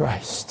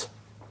Christ.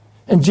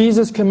 And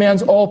Jesus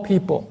commands all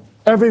people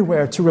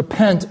everywhere to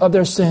repent of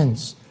their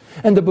sins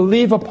and to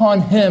believe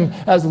upon Him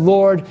as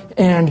Lord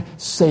and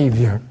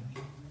Savior.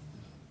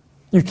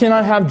 You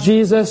cannot have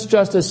Jesus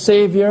just as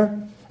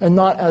Savior and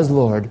not as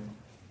Lord.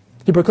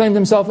 He proclaimed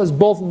Himself as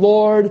both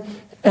Lord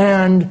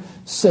and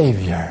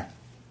Savior.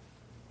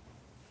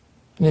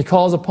 And He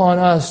calls upon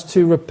us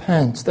to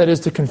repent, that is,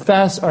 to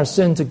confess our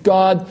sin to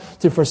God,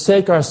 to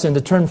forsake our sin,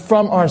 to turn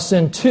from our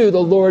sin to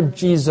the Lord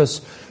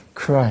Jesus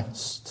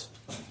Christ.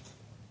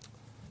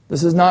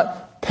 This is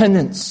not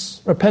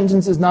penance.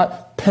 Repentance is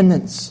not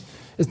penance.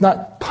 It's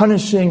not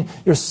punishing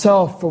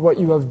yourself for what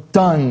you have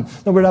done.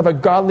 No, we're to have a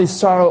godly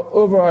sorrow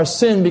over our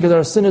sin because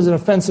our sin is an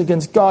offense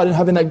against God. And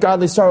having that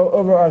godly sorrow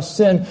over our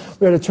sin,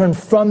 we are to turn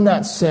from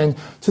that sin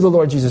to the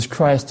Lord Jesus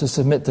Christ, to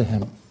submit to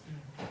Him,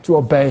 to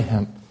obey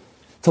Him,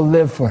 to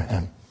live for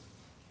Him.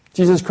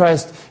 Jesus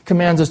Christ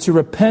commands us to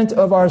repent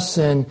of our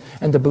sin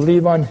and to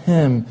believe on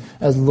Him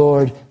as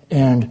Lord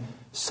and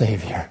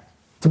Savior.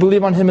 To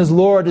believe on Him as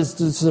Lord is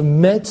to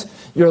submit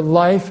your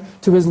life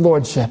to His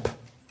Lordship.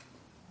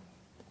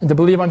 And to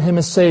believe on Him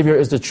as Savior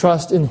is to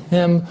trust in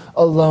Him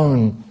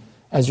alone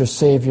as your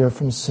Savior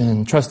from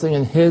sin, trusting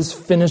in His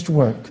finished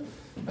work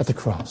at the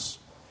cross.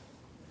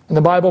 And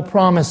the Bible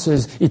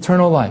promises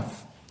eternal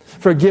life,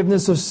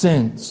 forgiveness of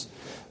sins,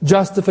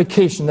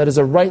 justification, that is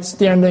a right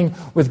standing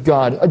with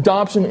God,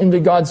 adoption into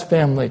God's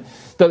family,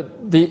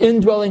 the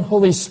indwelling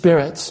Holy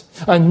Spirit,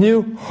 a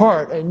new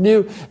heart, a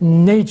new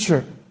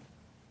nature.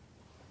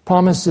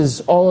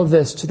 Promises all of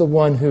this to the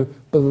one who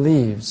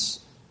believes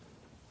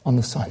on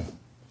the Son.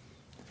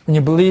 When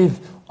you believe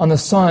on the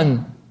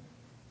Son,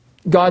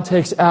 God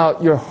takes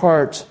out your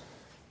heart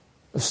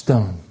of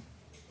stone.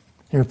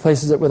 He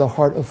replaces it with a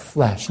heart of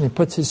flesh, and He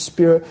puts His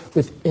Spirit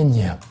within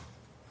you.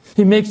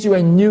 He makes you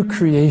a new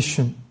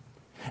creation,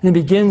 and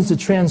He begins to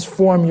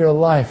transform your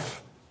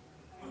life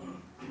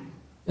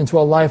into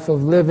a life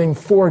of living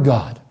for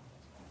God,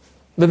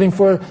 living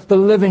for the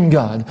living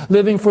God,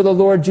 living for the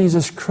Lord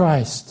Jesus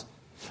Christ,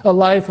 a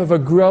life of a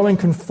growing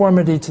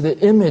conformity to the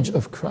image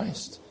of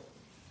Christ.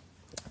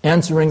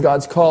 answering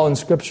God's call in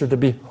Scripture to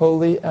be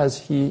holy as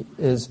He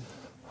is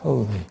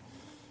holy,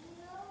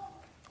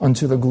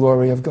 unto the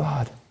glory of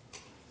God.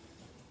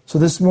 So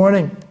this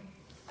morning,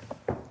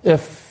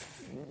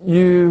 if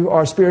you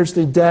are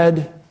spiritually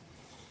dead,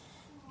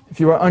 if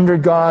you are under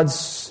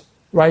God's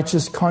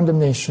righteous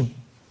condemnation,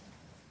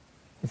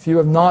 if you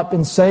have not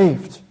been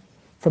saved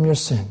from your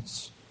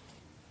sins,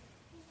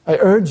 I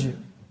urge you,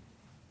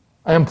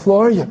 I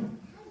implore you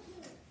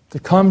to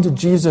come to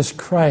Jesus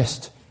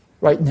Christ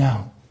right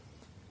now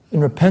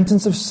in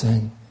repentance of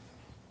sin,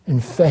 in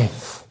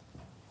faith,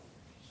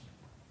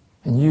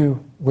 and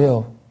you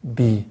will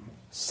be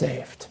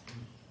saved.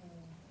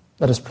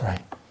 Let us pray.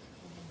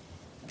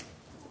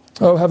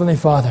 Oh, Heavenly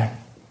Father,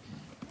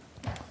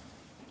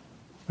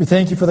 we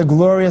thank you for the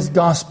glorious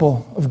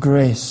gospel of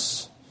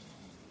grace,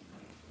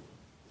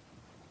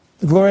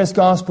 the glorious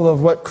gospel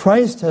of what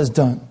Christ has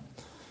done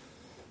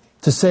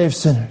to save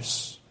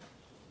sinners.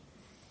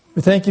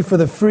 We thank you for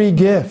the free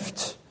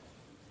gift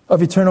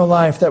of eternal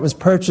life that was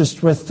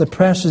purchased with the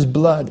precious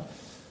blood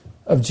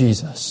of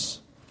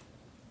Jesus,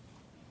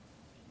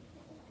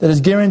 that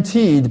is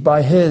guaranteed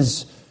by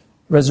His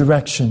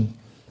resurrection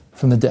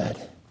from the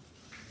dead.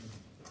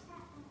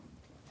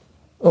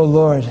 Oh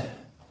Lord,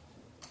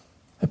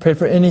 I pray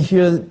for any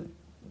here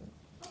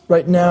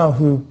right now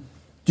who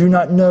do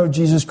not know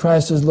Jesus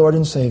Christ as Lord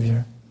and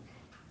Savior.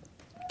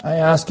 I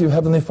ask you,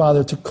 Heavenly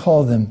Father, to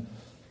call them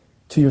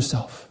to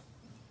yourself,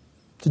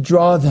 to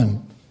draw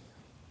them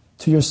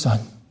to your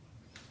Son,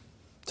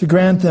 to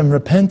grant them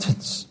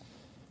repentance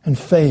and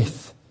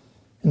faith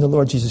in the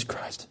Lord Jesus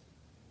Christ.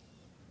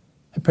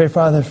 I pray,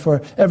 Father,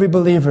 for every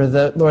believer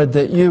that, Lord,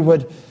 that you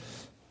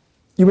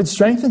would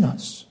strengthen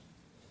us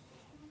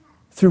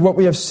through what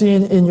we have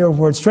seen in your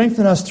word.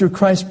 Strengthen us through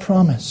Christ's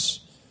promise.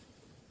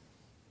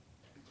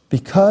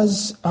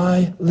 Because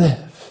I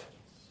live,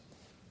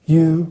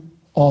 you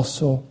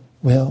also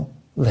will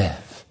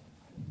live.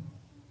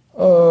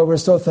 Oh, we're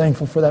so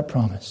thankful for that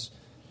promise.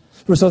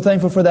 We're so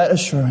thankful for that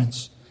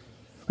assurance.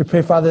 We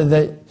pray, Father,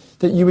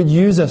 that you would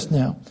use us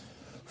now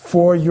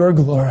for your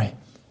glory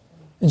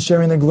in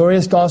sharing the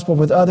glorious gospel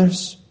with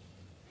others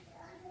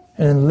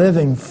and in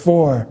living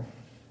for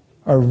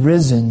our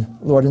risen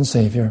Lord and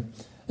Savior,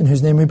 in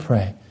whose name we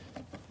pray.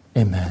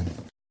 Amen.